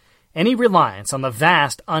virtue, any reliance on the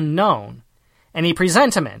vast unknown, any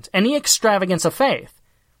presentiment, any extravagance of faith,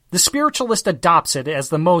 the spiritualist adopts it as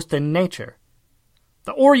the most in nature.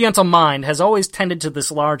 The Oriental mind has always tended to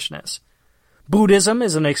this largeness. Buddhism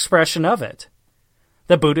is an expression of it.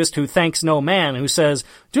 The Buddhist who thanks no man, who says,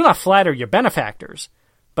 "Do not flatter your benefactors,"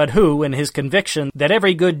 but who, in his conviction that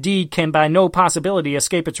every good deed can by no possibility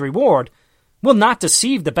escape its reward, will not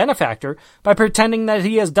deceive the benefactor by pretending that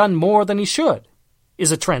he has done more than he should,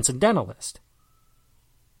 is a Transcendentalist.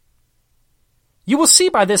 You will see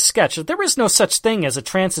by this sketch that there is no such thing as a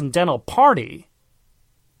Transcendental party,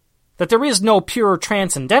 that there is no pure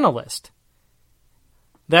Transcendentalist,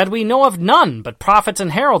 that we know of none but prophets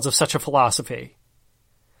and heralds of such a philosophy,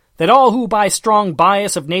 that all who by strong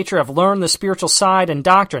bias of nature have learned the spiritual side and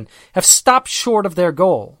doctrine have stopped short of their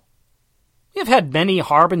goal. We have had many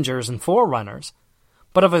harbingers and forerunners,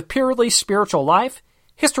 but of a purely spiritual life,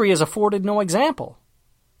 history has afforded no example.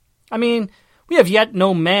 I mean, we have yet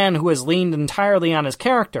no man who has leaned entirely on his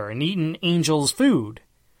character and eaten angels' food,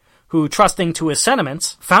 who, trusting to his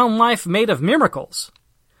sentiments, found life made of miracles,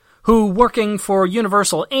 who, working for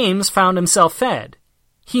universal aims, found himself fed,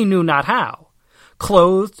 he knew not how,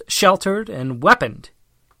 clothed, sheltered, and weaponed,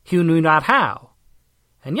 he knew not how,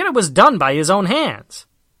 and yet it was done by his own hands.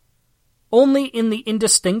 Only in the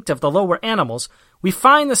indistinct of the lower animals we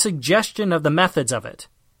find the suggestion of the methods of it,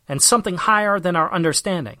 and something higher than our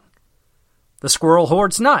understanding. The squirrel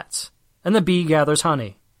hoards nuts, and the bee gathers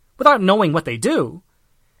honey, without knowing what they do,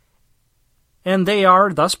 and they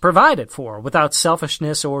are thus provided for without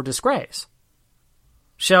selfishness or disgrace.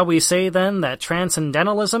 Shall we say, then, that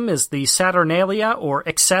Transcendentalism is the Saturnalia or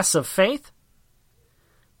excess of faith?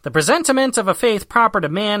 The presentiment of a faith proper to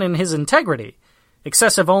man in his integrity,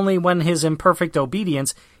 excessive only when his imperfect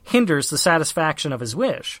obedience hinders the satisfaction of his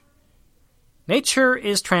wish. Nature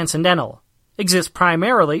is transcendental, exists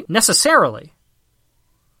primarily, necessarily,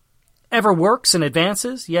 ever works and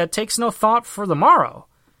advances, yet takes no thought for the morrow.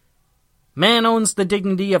 Man owns the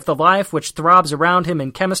dignity of the life which throbs around him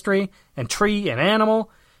in chemistry and tree and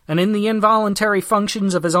animal, and in the involuntary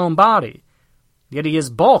functions of his own body. Yet he is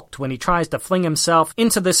balked when he tries to fling himself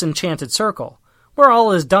into this enchanted circle, where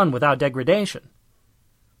all is done without degradation.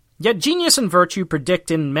 Yet genius and virtue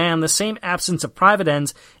predict in man the same absence of private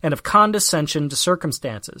ends and of condescension to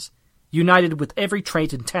circumstances, united with every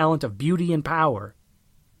trait and talent of beauty and power.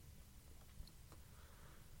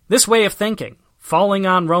 This way of thinking, falling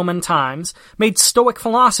on Roman times, made Stoic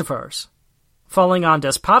philosophers. Falling on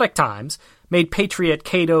despotic times, made patriot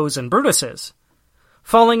Catos and Brutuses.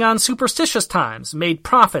 Falling on superstitious times, made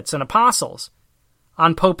prophets and apostles.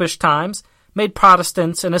 On popish times, made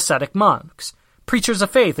Protestants and ascetic monks, preachers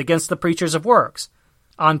of faith against the preachers of works.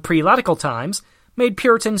 On prelatical times, made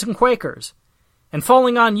Puritans and Quakers. And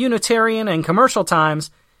falling on Unitarian and commercial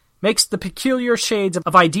times, makes the peculiar shades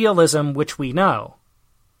of idealism which we know.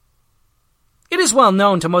 It is well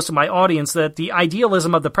known to most of my audience that the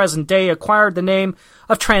idealism of the present day acquired the name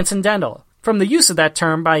of Transcendental, from the use of that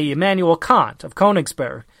term by Immanuel Kant of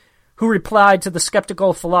Königsberg, who replied to the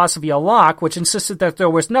skeptical philosophy of Locke, which insisted that there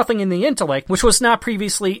was nothing in the intellect which was not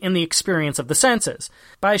previously in the experience of the senses,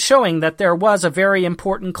 by showing that there was a very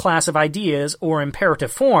important class of ideas or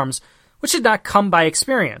imperative forms which did not come by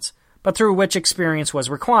experience, but through which experience was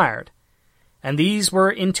required, and these were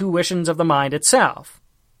intuitions of the mind itself.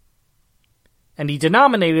 And he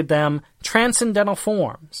denominated them transcendental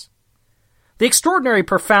forms. The extraordinary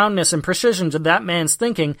profoundness and precision of that man's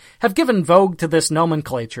thinking have given vogue to this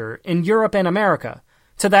nomenclature in Europe and America,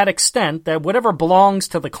 to that extent that whatever belongs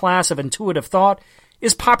to the class of intuitive thought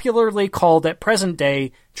is popularly called at present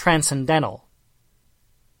day transcendental.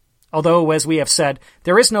 Although, as we have said,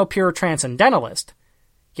 there is no pure transcendentalist,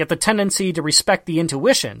 yet the tendency to respect the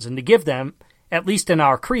intuitions and to give them, at least in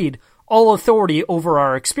our creed, all authority over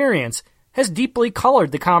our experience has deeply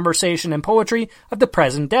colored the conversation and poetry of the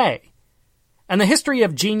present day. And the history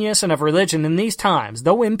of genius and of religion in these times,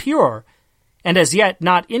 though impure, and as yet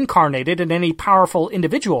not incarnated in any powerful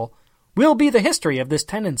individual, will be the history of this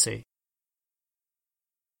tendency.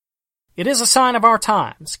 It is a sign of our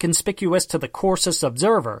times, conspicuous to the coarsest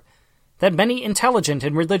observer, that many intelligent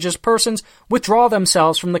and religious persons withdraw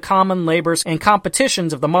themselves from the common labors and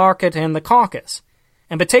competitions of the market and the caucus,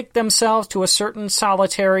 and betake themselves to a certain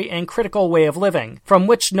solitary and critical way of living, from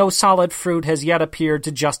which no solid fruit has yet appeared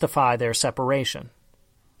to justify their separation.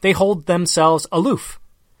 They hold themselves aloof.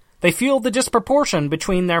 They feel the disproportion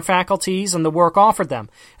between their faculties and the work offered them,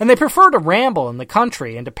 and they prefer to ramble in the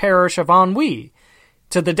country and to perish of ennui,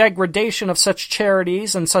 to the degradation of such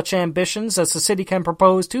charities and such ambitions as the city can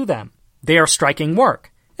propose to them. They are striking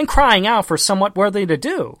work, and crying out for somewhat worthy to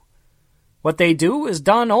do. What they do is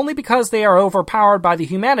done only because they are overpowered by the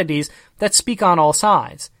humanities that speak on all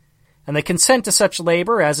sides, and they consent to such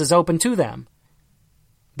labor as is open to them,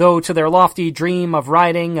 though to their lofty dream of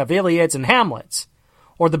writing of Iliads and Hamlets,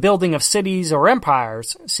 or the building of cities or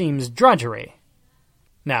empires, seems drudgery.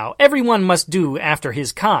 Now, everyone must do after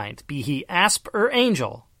his kind, be he asp or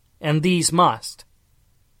angel, and these must.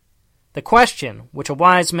 The question which a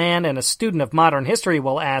wise man and a student of modern history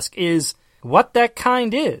will ask is, what that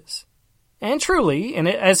kind is. And truly,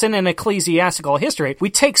 as in an ecclesiastical history, we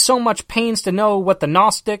take so much pains to know what the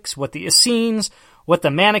Gnostics, what the Essenes, what the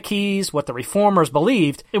Manichees, what the Reformers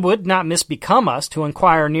believed, it would not misbecome us to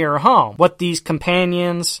inquire nearer home what these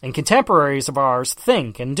companions and contemporaries of ours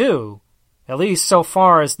think and do, at least so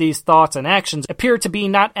far as these thoughts and actions appear to be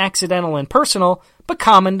not accidental and personal, but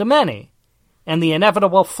common to many, and the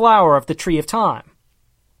inevitable flower of the tree of time.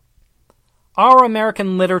 Our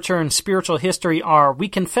American literature and spiritual history are, we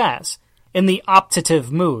confess, in the optative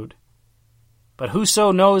mood. But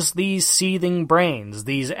whoso knows these seething brains,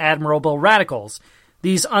 these admirable radicals,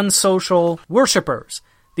 these unsocial worshippers,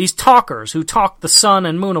 these talkers who talk the sun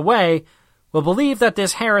and moon away, will believe that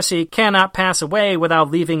this heresy cannot pass away without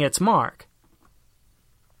leaving its mark.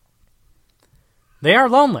 They are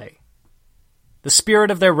lonely. The spirit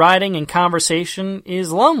of their writing and conversation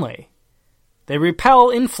is lonely. They repel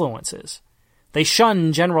influences. They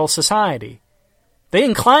shun general society. They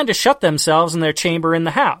incline to shut themselves in their chamber in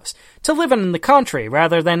the house, to live in the country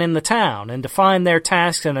rather than in the town, and to find their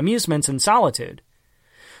tasks and amusements in solitude.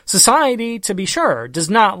 Society, to be sure, does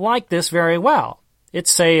not like this very well. It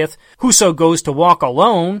saith, Whoso goes to walk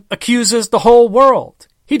alone accuses the whole world.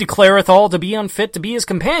 He declareth all to be unfit to be his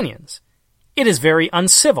companions. It is very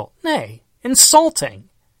uncivil, nay, insulting.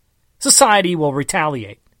 Society will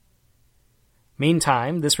retaliate.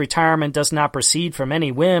 Meantime, this retirement does not proceed from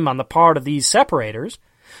any whim on the part of these separators,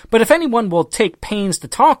 but if anyone will take pains to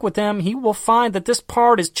talk with them, he will find that this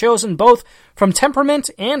part is chosen both from temperament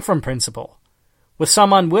and from principle, with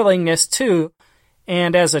some unwillingness too,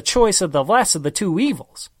 and as a choice of the less of the two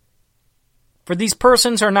evils. For these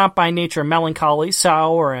persons are not by nature melancholy,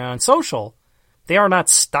 sour, and unsocial. They are not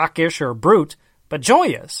stockish or brute, but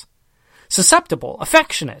joyous, susceptible,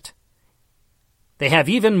 affectionate. They have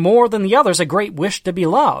even more than the others a great wish to be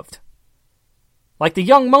loved. Like the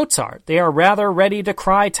young Mozart, they are rather ready to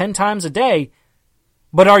cry 10 times a day,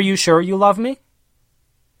 But are you sure you love me?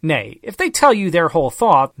 Nay, if they tell you their whole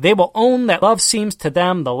thought, they will own that love seems to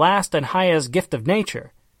them the last and highest gift of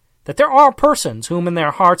nature, that there are persons whom in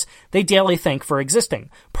their hearts they daily thank for existing,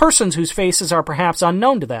 persons whose faces are perhaps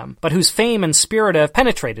unknown to them, but whose fame and spirit have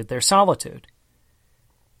penetrated their solitude,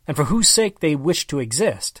 and for whose sake they wish to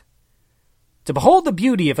exist. To behold the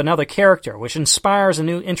beauty of another character which inspires a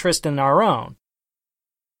new interest in our own,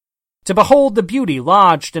 to behold the beauty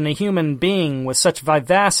lodged in a human being with such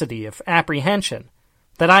vivacity of apprehension,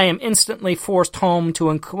 that I am instantly forced home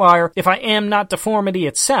to inquire if I am not deformity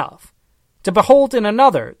itself, to behold in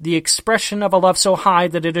another the expression of a love so high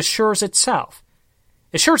that it assures itself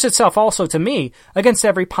also to me against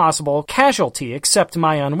every possible casualty except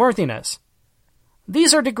my unworthiness.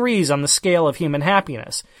 These are degrees on the scale of human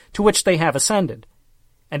happiness to which they have ascended,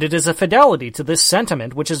 and it is a fidelity to this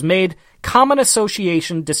sentiment which has made common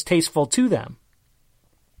association distasteful to them.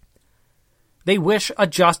 They wish a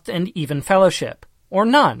just and even fellowship, or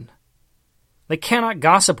none. They cannot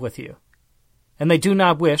gossip with you, and they do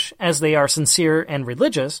not wish, as they are sincere and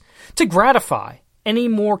religious, to gratify any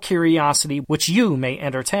more curiosity which you may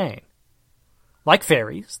entertain. Like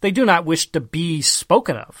fairies, they do not wish to be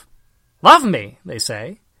spoken of. Love me, they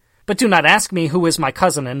say, but do not ask me who is my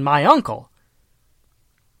cousin and my uncle.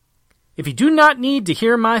 If you do not need to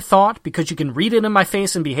hear my thought because you can read it in my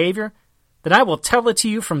face and behavior, then I will tell it to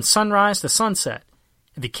you from sunrise to sunset.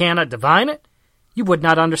 If you cannot divine it, you would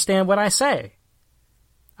not understand what I say.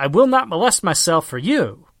 I will not molest myself for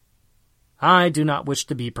you. I do not wish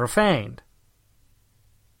to be profaned.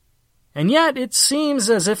 And yet it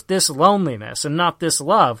seems as if this loneliness, and not this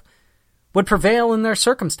love, would prevail in their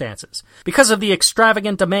circumstances, because of the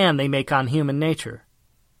extravagant demand they make on human nature.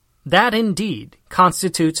 That, indeed,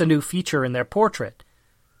 constitutes a new feature in their portrait,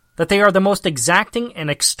 that they are the most exacting and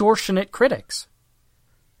extortionate critics.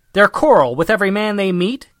 Their quarrel with every man they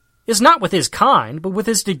meet is not with his kind, but with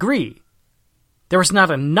his degree. There is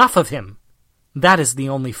not enough of him. That is the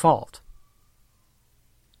only fault.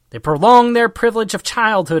 They prolong their privilege of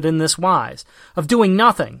childhood in this wise, of doing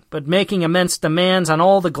nothing, but making immense demands on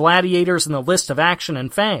all the gladiators in the list of action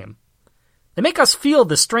and fame. They make us feel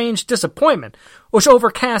the strange disappointment which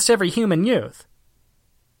overcasts every human youth.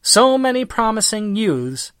 So many promising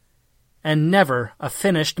youths, and never a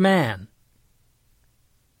finished man.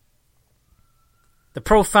 The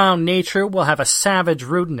profound nature will have a savage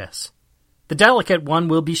rudeness. The delicate one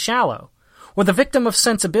will be shallow, or the victim of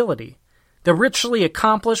sensibility. The richly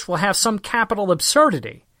accomplished will have some capital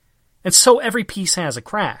absurdity, and so every piece has a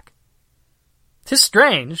crack. 'Tis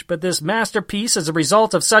strange, but this masterpiece is a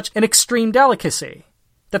result of such an extreme delicacy,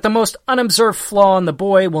 that the most unobserved flaw in the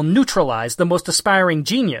boy will neutralize the most aspiring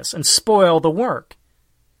genius and spoil the work.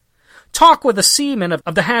 Talk with a seaman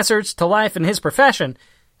of the hazards to life in his profession,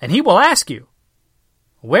 and he will ask you,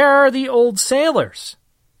 where are the old sailors?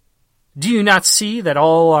 Do you not see that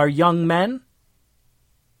all are young men?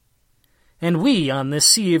 And we, on this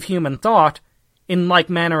sea of human thought, in like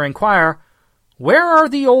manner inquire, where are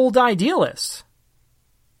the old idealists?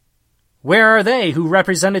 Where are they who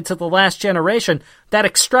represented to the last generation that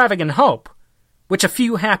extravagant hope, which a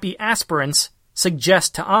few happy aspirants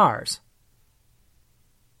suggest to ours?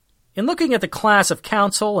 In looking at the class of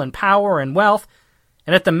counsel and power and wealth,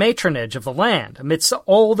 and at the matronage of the land, amidst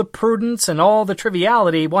all the prudence and all the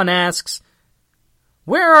triviality, one asks,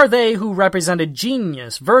 where are they who represented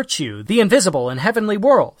genius, virtue, the invisible and heavenly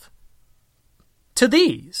world? To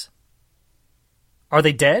these. Are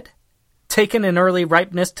they dead, taken in early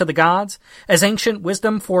ripeness to the gods, as ancient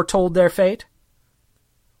wisdom foretold their fate?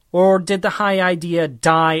 Or did the high idea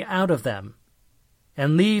die out of them,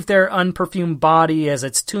 and leave their unperfumed body as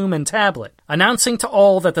its tomb and tablet, announcing to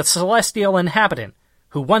all that the celestial inhabitant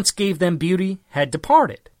who once gave them beauty had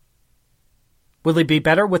departed. Will it be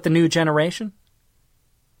better with the new generation?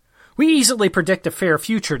 We easily predict a fair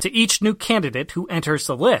future to each new candidate who enters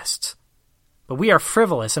the lists. But we are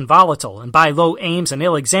frivolous and volatile, and by low aims and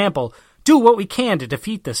ill example, do what we can to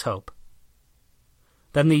defeat this hope.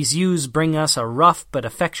 Then these youths bring us a rough but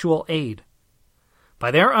effectual aid. By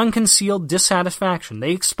their unconcealed dissatisfaction,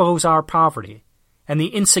 they expose our poverty and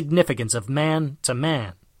the insignificance of man to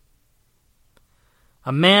man.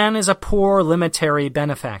 A man is a poor limitary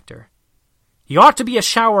benefactor. He ought to be a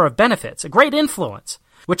shower of benefits, a great influence,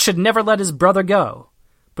 which should never let his brother go,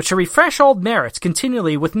 but should refresh old merits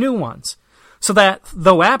continually with new ones, so that,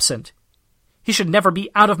 though absent, he should never be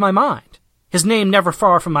out of my mind, his name never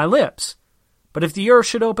far from my lips. But if the earth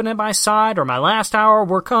should open at my side, or my last hour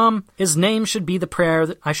were come, his name should be the prayer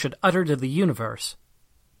that I should utter to the universe.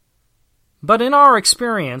 But in our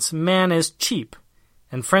experience, man is cheap,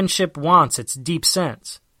 and friendship wants its deep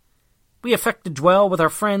sense. We affect to dwell with our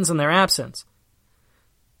friends in their absence,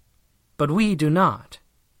 but we do not.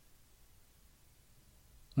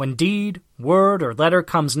 When deed, word, or letter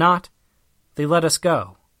comes not, they let us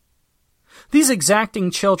go. These exacting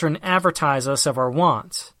children advertise us of our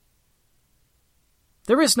wants.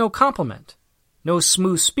 There is no compliment, no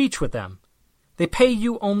smooth speech with them. They pay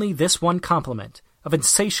you only this one compliment of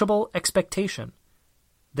insatiable expectation.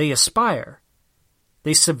 They aspire.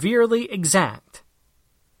 They severely exact.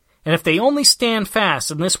 And if they only stand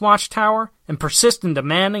fast in this watchtower and persist in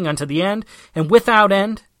demanding unto the end and without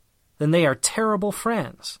end, then they are terrible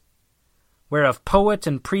friends, whereof poet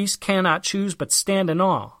and priest cannot choose but stand in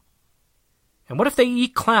awe. And what if they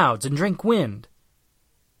eat clouds and drink wind?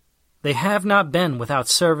 They have not been without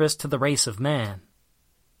service to the race of man.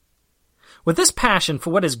 With this passion for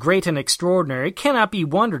what is great and extraordinary, it cannot be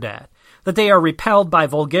wondered at that they are repelled by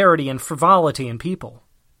vulgarity and frivolity in people.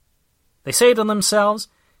 They say to themselves,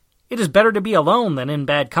 "It is better to be alone than in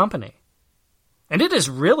bad company." And it is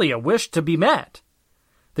really a wish to be met.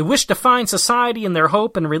 They wish to find society in their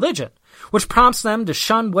hope and religion, which prompts them to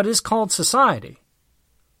shun what is called society.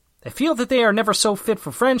 They feel that they are never so fit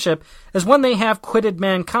for friendship as when they have quitted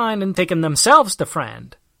mankind and taken themselves to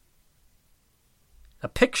friend. A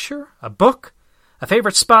picture, a book, a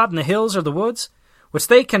favorite spot in the hills or the woods, which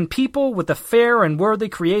they can people with the fair and worthy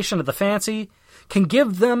creation of the fancy, can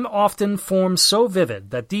give them often forms so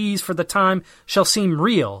vivid that these for the time shall seem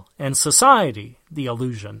real, and society the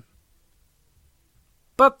illusion.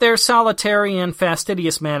 But their solitary and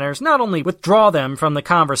fastidious manners not only withdraw them from the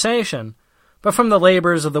conversation, but from the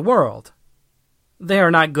labors of the world. They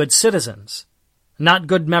are not good citizens, not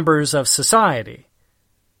good members of society.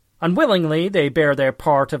 Unwillingly they bear their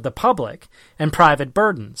part of the public and private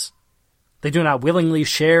burdens. They do not willingly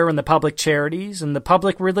share in the public charities and the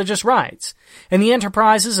public religious rites, in the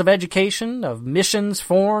enterprises of education, of missions,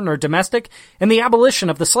 foreign or domestic, in the abolition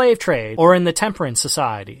of the slave trade, or in the temperance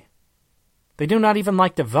society. They do not even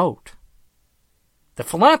like to vote. The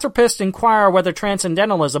philanthropists inquire whether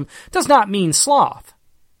Transcendentalism does not mean sloth.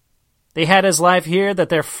 They had his life here that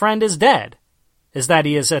their friend is dead, is that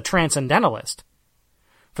he is a Transcendentalist.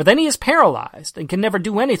 For then he is paralyzed and can never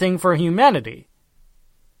do anything for humanity.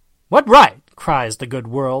 What right, cries the good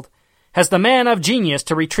world, has the man of genius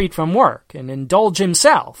to retreat from work and indulge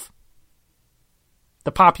himself?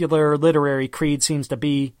 The popular literary creed seems to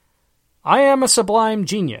be, I am a sublime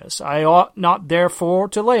genius, I ought not therefore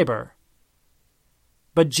to labor.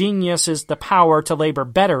 But genius is the power to labor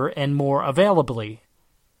better and more availably.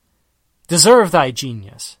 Deserve thy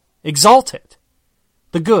genius, exalt it.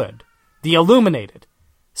 The good, the illuminated,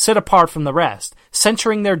 sit apart from the rest,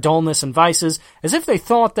 censuring their dullness and vices, as if they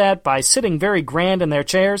thought that, by sitting very grand in their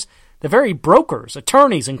chairs, the very brokers,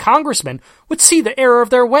 attorneys, and congressmen would see the error of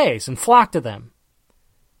their ways and flock to them.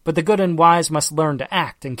 But the good and wise must learn to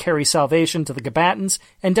act and carry salvation to the combatants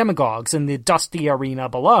and demagogues in the dusty arena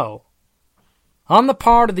below. On the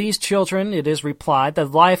part of these children, it is replied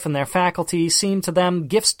that life and their faculties seem to them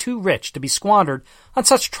gifts too rich to be squandered on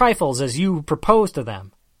such trifles as you propose to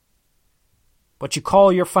them. What you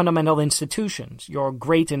call your fundamental institutions, your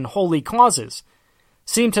great and holy causes,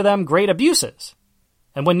 seem to them great abuses,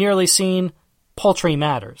 and when nearly seen, paltry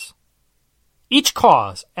matters. Each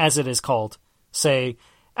cause, as it is called, say,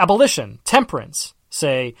 abolition, temperance,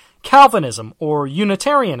 say, Calvinism or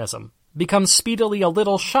Unitarianism, becomes speedily a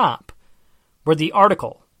little shop, where the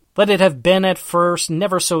article, let it have been at first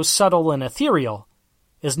never so subtle and ethereal,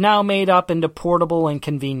 is now made up into portable and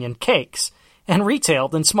convenient cakes, and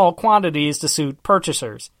retailed in small quantities to suit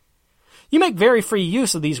purchasers. You make very free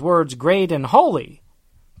use of these words great and holy,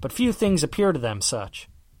 but few things appear to them such.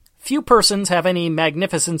 Few persons have any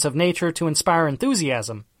magnificence of nature to inspire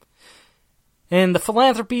enthusiasm, and the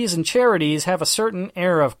philanthropies and charities have a certain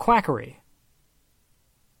air of quackery.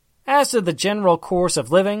 As to the general course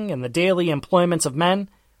of living and the daily employments of men,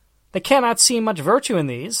 they cannot see much virtue in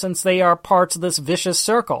these, since they are parts of this vicious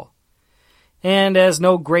circle. And as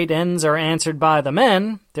no great ends are answered by the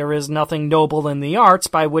men, there is nothing noble in the arts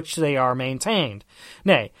by which they are maintained.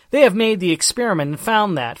 Nay, they have made the experiment and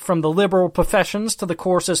found that, from the liberal professions to the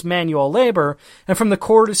coarsest manual labor, and from the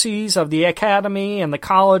courtesies of the academy and the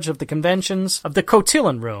college of the conventions, of the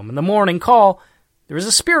cotillon room and the morning call, there is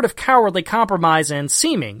a spirit of cowardly compromise and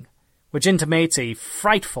seeming, which intimates a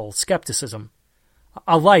frightful skepticism,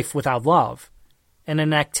 a life without love, and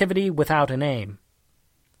an activity without an aim.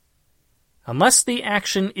 Unless the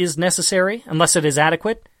action is necessary, unless it is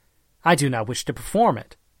adequate, I do not wish to perform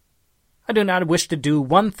it. I do not wish to do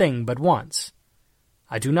one thing but once.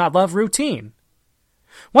 I do not love routine.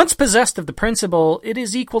 Once possessed of the principle, it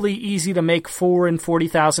is equally easy to make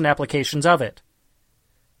 40,000 applications of it.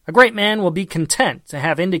 A great man will be content to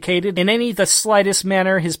have indicated in any the slightest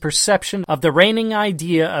manner his perception of the reigning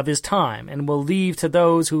idea of his time, and will leave to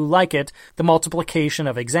those who like it the multiplication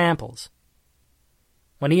of examples.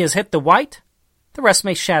 When he has hit the white, the rest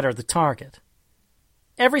may shatter the target.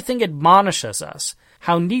 Everything admonishes us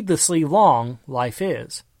how needlessly long life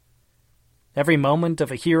is. Every moment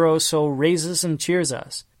of a hero so raises and cheers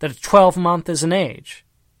us that a 12-month is an age.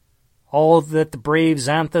 All that the brave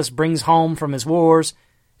Xanthus brings home from his wars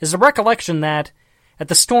is the recollection that, at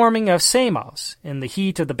the storming of Samos, in the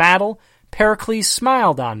heat of the battle, Pericles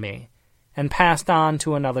smiled on me and passed on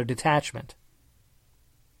to another detachment.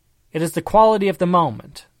 It is the quality of the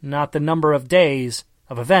moment, not the number of days,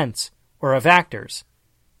 of events, or of actors,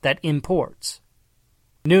 that imports.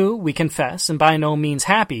 New, we confess, and by no means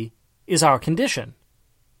happy, is our condition.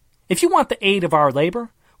 If you want the aid of our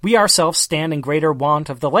labor, we ourselves stand in greater want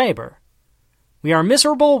of the labor. We are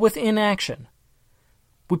miserable with inaction.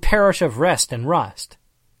 We perish of rest and rust,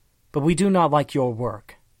 but we do not like your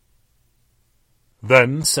work.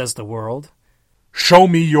 Then, says the world, show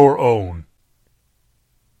me your own.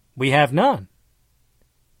 We have none.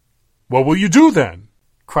 What will you do then?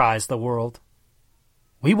 Cries the world.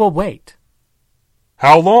 We will wait.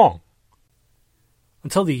 How long?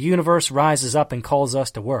 Until the universe rises up and calls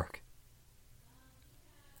us to work.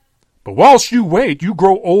 But whilst you wait, you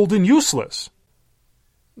grow old and useless.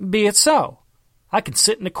 Be it so. I can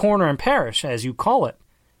sit in a corner and perish, as you call it.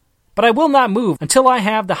 But I will not move until I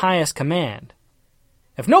have the highest command.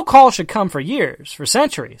 If no call should come for years, for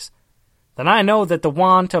centuries, then I know that the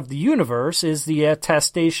want of the universe is the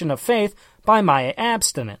attestation of faith by my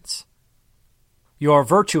abstinence. Your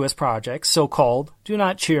virtuous projects, so-called, do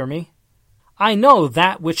not cheer me. I know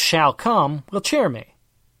that which shall come will cheer me.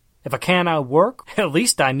 If I cannot work, at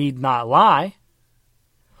least I need not lie.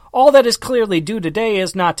 All that is clearly due today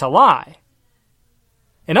is not to lie.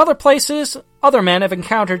 In other places, other men have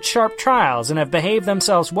encountered sharp trials and have behaved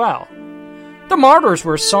themselves well. The martyrs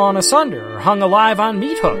were sawn asunder or hung alive on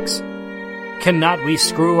meat hooks. Cannot we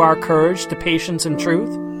screw our courage to patience and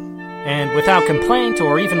truth, and without complaint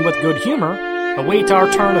or even with good humor, await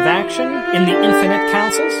our turn of action in the infinite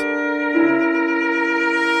councils?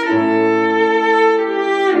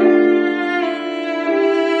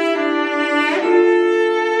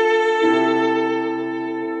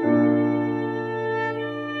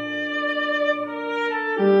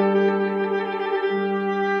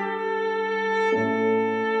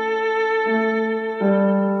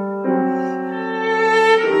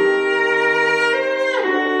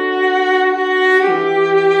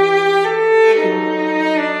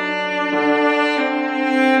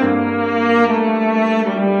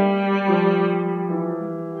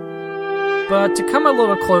 But to come a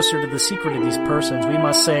little closer to the secret of these persons, we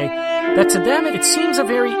must say that to them it seems a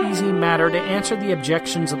very easy matter to answer the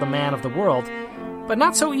objections of the man of the world, but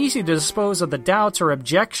not so easy to dispose of the doubts or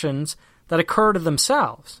objections that occur to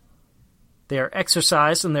themselves. They are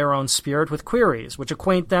exercised in their own spirit with queries, which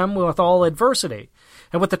acquaint them with all adversity,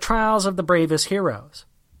 and with the trials of the bravest heroes.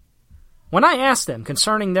 When I asked them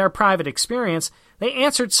concerning their private experience, they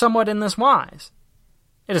answered somewhat in this wise.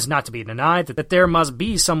 It is not to be denied that there must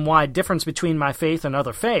be some wide difference between my faith and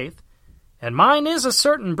other faith, and mine is a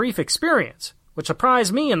certain brief experience, which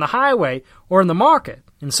apprised me in the highway or in the market,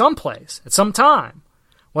 in some place, at some time,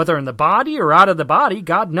 whether in the body or out of the body,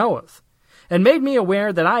 God knoweth, and made me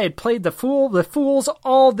aware that I had played the fool with fools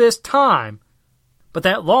all this time, but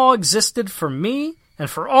that law existed for me and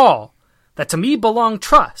for all, that to me belonged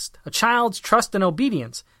trust, a child's trust and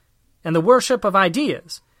obedience, and the worship of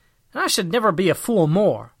ideas, and I should never be a fool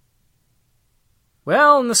more.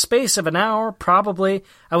 Well, in the space of an hour, probably,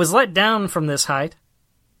 I was let down from this height.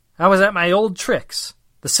 I was at my old tricks,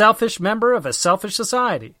 the selfish member of a selfish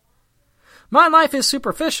society. My life is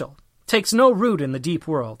superficial, takes no root in the deep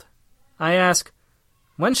world. I ask,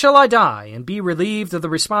 when shall I die and be relieved of the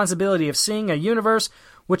responsibility of seeing a universe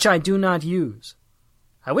which I do not use?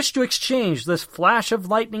 I wish to exchange this flash of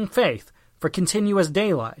lightning faith for continuous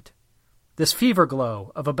daylight, this fever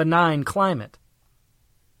glow of a benign climate.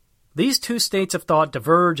 These two states of thought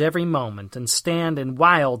diverge every moment and stand in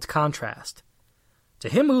wild contrast. To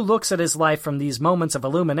him who looks at his life from these moments of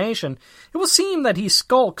illumination, it will seem that he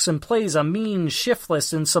skulks and plays a mean,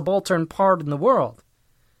 shiftless, and subaltern part in the world.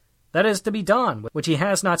 That is to be done, which he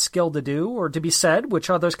has not skill to do, or to be said, which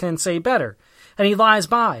others can say better, and he lies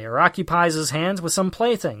by, or occupies his hands with some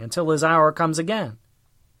plaything until his hour comes again.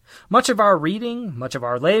 Much of our reading, much of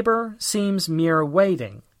our labor, seems mere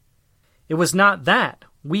waiting. It was not that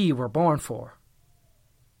we were born for.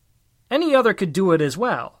 Any other could do it as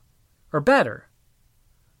well, or better.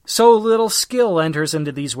 So little skill enters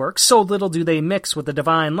into these works, so little do they mix with the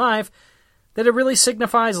divine life, that it really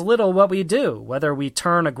signifies little what we do, whether we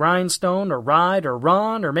turn a grindstone, or ride, or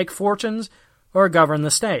run, or make fortunes, or govern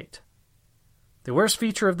the state. The worst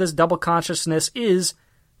feature of this double consciousness is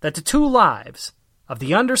that the two lives, of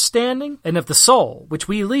the understanding and of the soul, which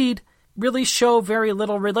we lead, really show very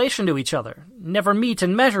little relation to each other, never meet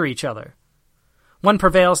and measure each other. One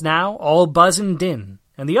prevails now, all buzz and din,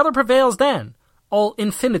 and the other prevails then, all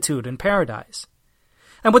infinitude and paradise.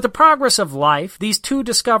 And with the progress of life, these two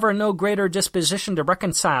discover no greater disposition to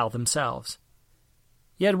reconcile themselves.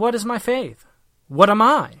 Yet what is my faith? What am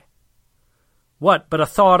I? What but a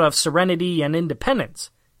thought of serenity and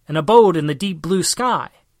independence, an abode in the deep blue sky?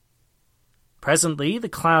 Presently the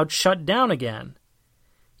clouds shut down again.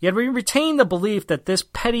 Yet we retain the belief that this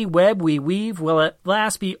petty web we weave will at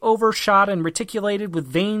last be overshot and reticulated with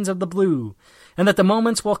veins of the blue, and that the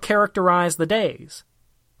moments will characterize the days.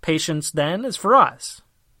 Patience, then, is for us.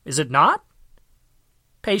 Is it not?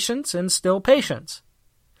 Patience and still patience.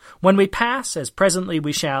 When we pass, as presently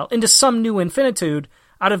we shall, into some new infinitude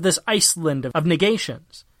out of this Iceland of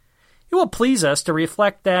negations, it will please us to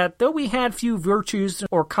reflect that, though we had few virtues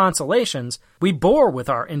or consolations, we bore with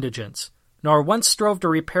our indigence, nor once strove to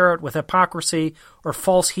repair it with hypocrisy or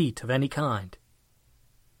false heat of any kind.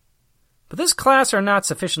 But this class are not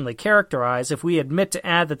sufficiently characterized if we admit to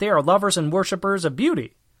add that they are lovers and worshippers of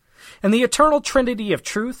beauty, and the eternal trinity of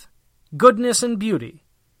truth, goodness, and beauty,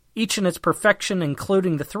 each in its perfection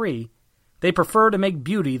including the three, they prefer to make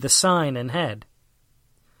beauty the sign and head.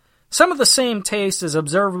 Some of the same taste is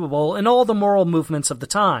observable in all the moral movements of the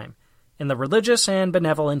time, in the religious and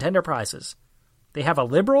benevolent enterprises. They have a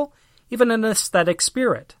liberal, even an aesthetic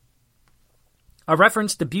spirit. A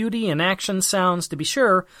reference to beauty in action sounds, to be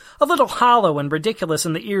sure, a little hollow and ridiculous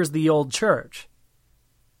in the ears of the old church.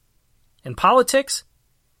 In politics,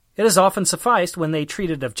 it has often sufficed, when they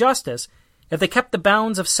treated of justice, if they kept the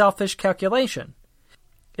bounds of selfish calculation.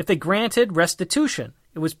 If they granted restitution,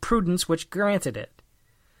 it was prudence which granted it.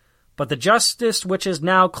 But the justice which is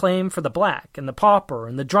now claimed for the black and the pauper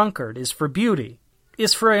and the drunkard is for beauty,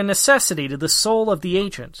 is for a necessity to the soul of the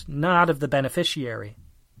agent, not of the beneficiary.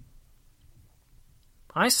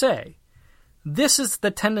 I say, this is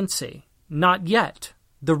the tendency, not yet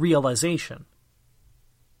the realization.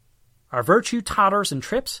 Our virtue totters and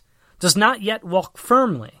trips, does not yet walk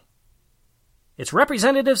firmly. Its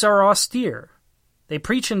representatives are austere. They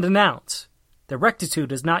preach and denounce. Their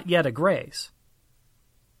rectitude is not yet a grace.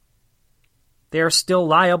 They are still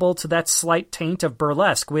liable to that slight taint of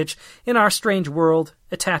burlesque which, in our strange world,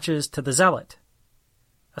 attaches to the zealot.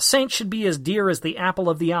 A saint should be as dear as the apple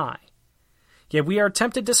of the eye. Yet we are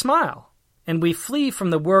tempted to smile, and we flee from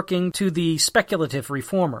the working to the speculative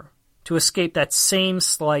reformer, to escape that same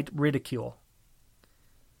slight ridicule.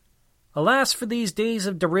 Alas for these days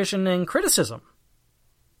of derision and criticism!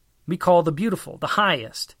 We call the beautiful the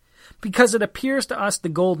highest, because it appears to us the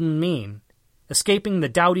golden mean, escaping the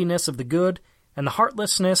dowdiness of the good and the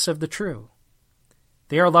heartlessness of the true.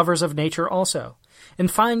 They are lovers of nature also,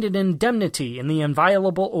 and find an indemnity in the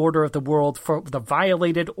inviolable order of the world for the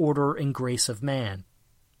violated order and grace of man.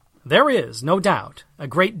 There is, no doubt, a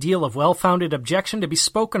great deal of well-founded objection to be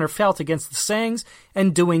spoken or felt against the sayings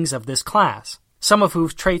and doings of this class, some of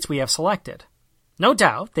whose traits we have selected. No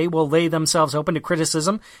doubt they will lay themselves open to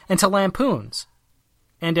criticism and to lampoons,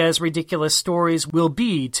 and as ridiculous stories will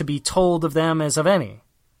be to be told of them as of any.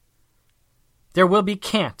 There will be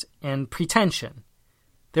cant and pretension.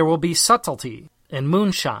 There will be subtlety and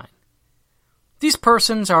moonshine. These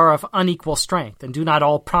persons are of unequal strength and do not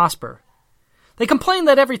all prosper. They complain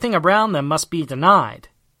that everything around them must be denied,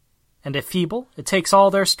 and if feeble, it takes all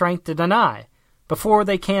their strength to deny before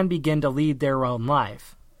they can begin to lead their own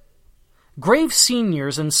life. Grave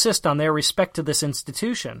seniors insist on their respect to this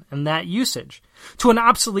institution and that usage, to an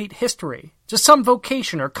obsolete history, to some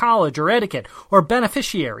vocation or college or etiquette or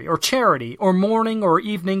beneficiary or charity or morning or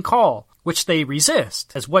evening call, which they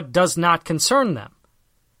resist as what does not concern them.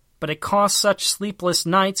 But it costs such sleepless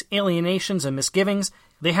nights, alienations, and misgivings.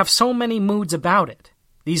 They have so many moods about it.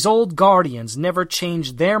 These old guardians never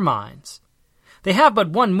change their minds. They have but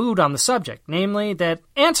one mood on the subject, namely that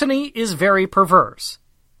Antony is very perverse.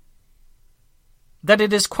 That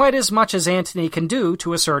it is quite as much as Antony can do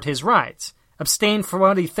to assert his rights, abstain from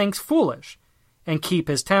what he thinks foolish, and keep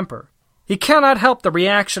his temper. He cannot help the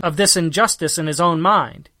reaction of this injustice in his own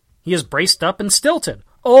mind. He is braced up and stilted.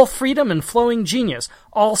 All freedom and flowing genius,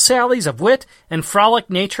 all sallies of wit and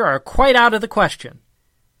frolic nature are quite out of the question.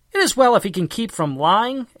 It is well if he can keep from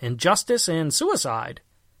lying, injustice, and suicide.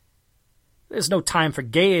 There is no time for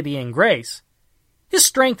gaiety and grace. His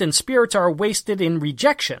strength and spirits are wasted in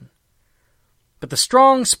rejection. But the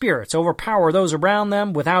strong spirits overpower those around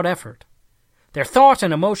them without effort. Their thought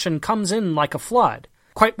and emotion comes in like a flood,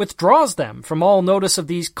 quite withdraws them from all notice of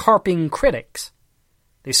these carping critics.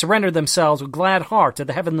 They surrender themselves with glad heart to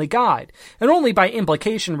the heavenly guide, and only by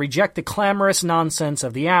implication reject the clamorous nonsense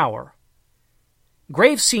of the hour.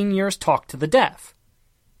 Grave seniors talk to the deaf.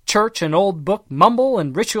 Church and old book mumble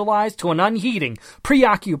and ritualize to an unheeding,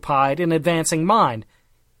 preoccupied, and advancing mind,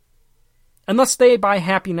 unless they by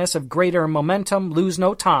happiness of greater momentum lose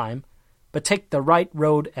no time, but take the right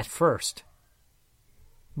road at first.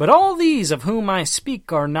 But all these of whom I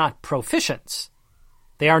speak are not proficients.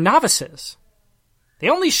 They are novices. They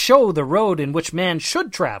only show the road in which man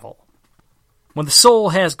should travel. When the soul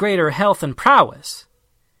has greater health and prowess,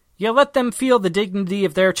 yet let them feel the dignity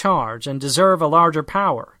of their charge and deserve a larger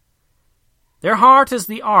power. Their heart is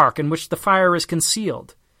the ark in which the fire is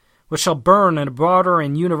concealed, which shall burn in a broader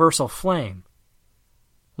and universal flame.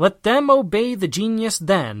 Let them obey the genius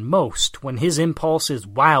then most when his impulse is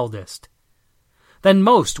wildest, then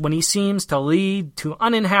most when he seems to lead to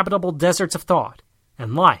uninhabitable deserts of thought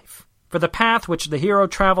and life. For the path which the hero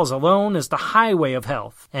travels alone is the highway of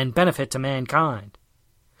health and benefit to mankind.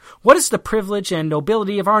 What is the privilege and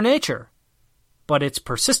nobility of our nature but its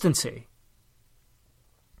persistency,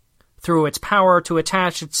 through its power to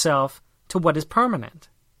attach itself to what is permanent?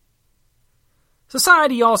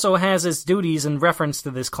 Society also has its duties in reference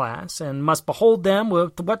to this class, and must behold them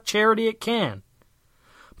with what charity it can.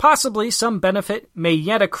 Possibly some benefit may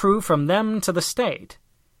yet accrue from them to the state.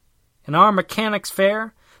 In our mechanics'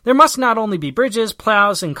 fair, there must not only be bridges,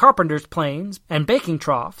 plows, and carpenters' planes, and baking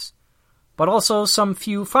troughs, but also some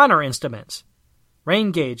few finer instruments,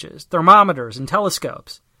 rain gauges, thermometers, and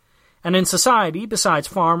telescopes. And in society, besides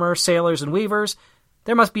farmers, sailors, and weavers,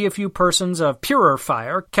 there must be a few persons of purer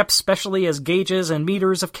fire, kept specially as gauges and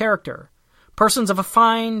meters of character, persons of a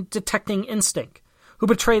fine detecting instinct, who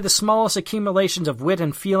betray the smallest accumulations of wit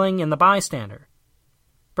and feeling in the bystander.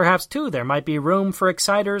 Perhaps, too, there might be room for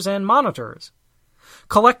exciters and monitors,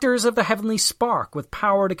 collectors of the heavenly spark with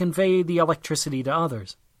power to convey the electricity to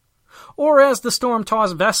others. Or as the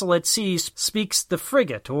storm-tossed vessel at sea speaks the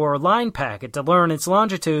frigate or line packet to learn its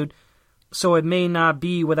longitude, so it may not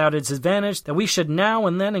be without its advantage that we should now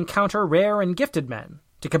and then encounter rare and gifted men,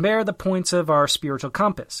 to compare the points of our spiritual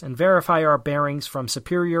compass and verify our bearings from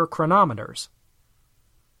superior chronometers.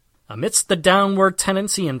 Amidst the downward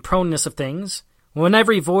tendency and proneness of things, when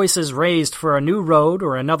every voice is raised for a new road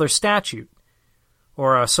or another statute,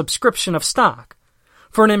 or a subscription of stock,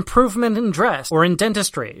 for an improvement in dress or in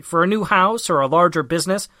dentistry, for a new house or a larger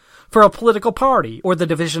business, for a political party or the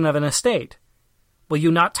division of an estate, will you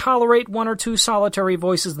not tolerate one or two solitary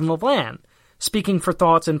voices in the land, speaking for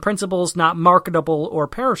thoughts and principles not marketable or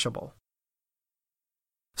perishable?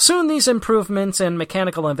 Soon these improvements and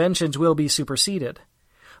mechanical inventions will be superseded,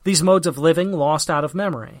 these modes of living lost out of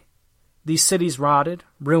memory, these cities rotted,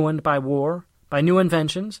 ruined by war, by new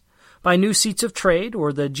inventions, by new seats of trade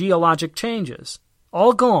or the geologic changes,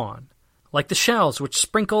 all gone, like the shells which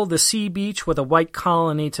sprinkle the sea beach with a white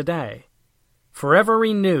colony today, forever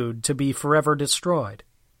renewed to be forever destroyed.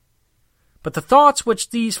 But the thoughts which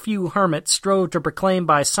these few hermits strove to proclaim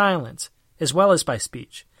by silence, as well as by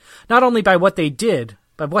speech, not only by what they did,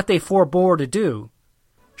 but what they forbore to do,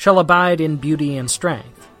 shall abide in beauty and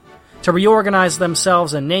strength, to reorganize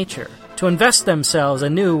themselves in nature, to invest themselves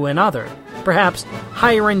anew in other, perhaps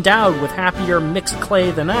higher endowed with happier mixed clay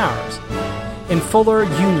than ours, in fuller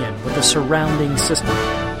union with the surrounding system.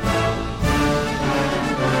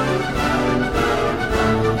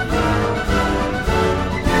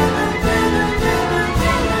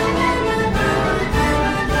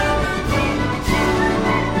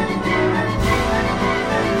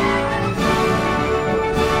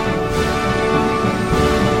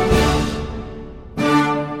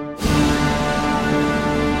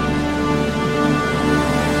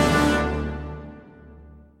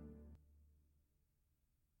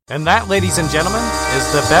 And that, ladies and gentlemen, is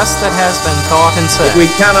the best that has been thought and said. If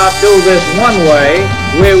we cannot do this one way,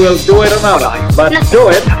 we will do it another. But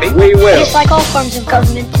do it, we will. Just like all forms of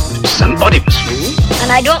government. Somebody must rule.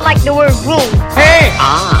 And I don't like the word rule. Hey!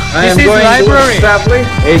 I am going to establish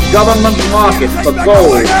a government market for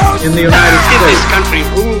gold in the United States. In this country,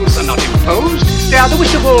 rules are not imposed. They are the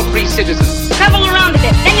wish of all free citizens. Travel around a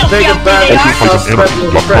bit, then you'll see how free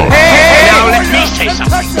they are. Hey! Now let me say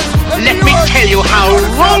something. Let me tell you how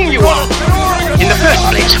wrong you are. In the first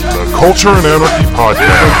place, the Culture and Anarchy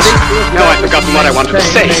Podcast. No, I've forgotten what I wanted to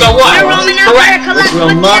say. So what? The Roman Empire collapsed with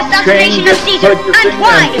the assassination of Caesar. And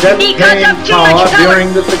why? Because of too much power.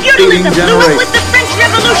 Feudalism blew up with the French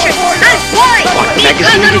Revolution. And why? What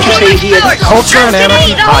magazine did you say here? The Culture and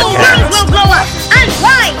Anarchy Podcast. The whole world will blow up. And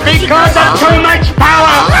why? Because of too much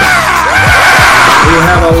power. We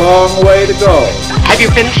have a long way to go. Have you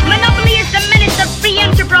finished? Monopoly is the menace of free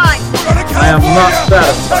enterprise. I am not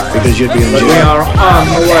satisfied. Because you'd be in but jail. we are on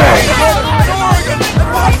the way.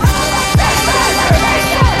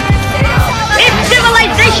 If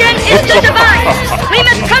civilization is to survive, we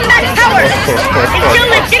must combat power until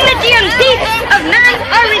the dignity and peace of man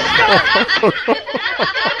are restored.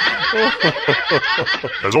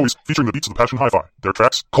 As always, featuring the beats of the Passion Hi-Fi. Their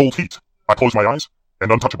tracks, Cold Heat, I Close My Eyes,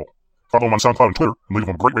 and Untouchable. Follow them on SoundCloud and Twitter, and leave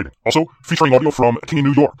them a great rating. Also, featuring audio from King in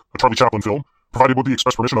New York, a Charlie Chaplin film, provided with the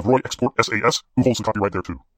express permission of Roy Export SAS, who holds the copyright there too.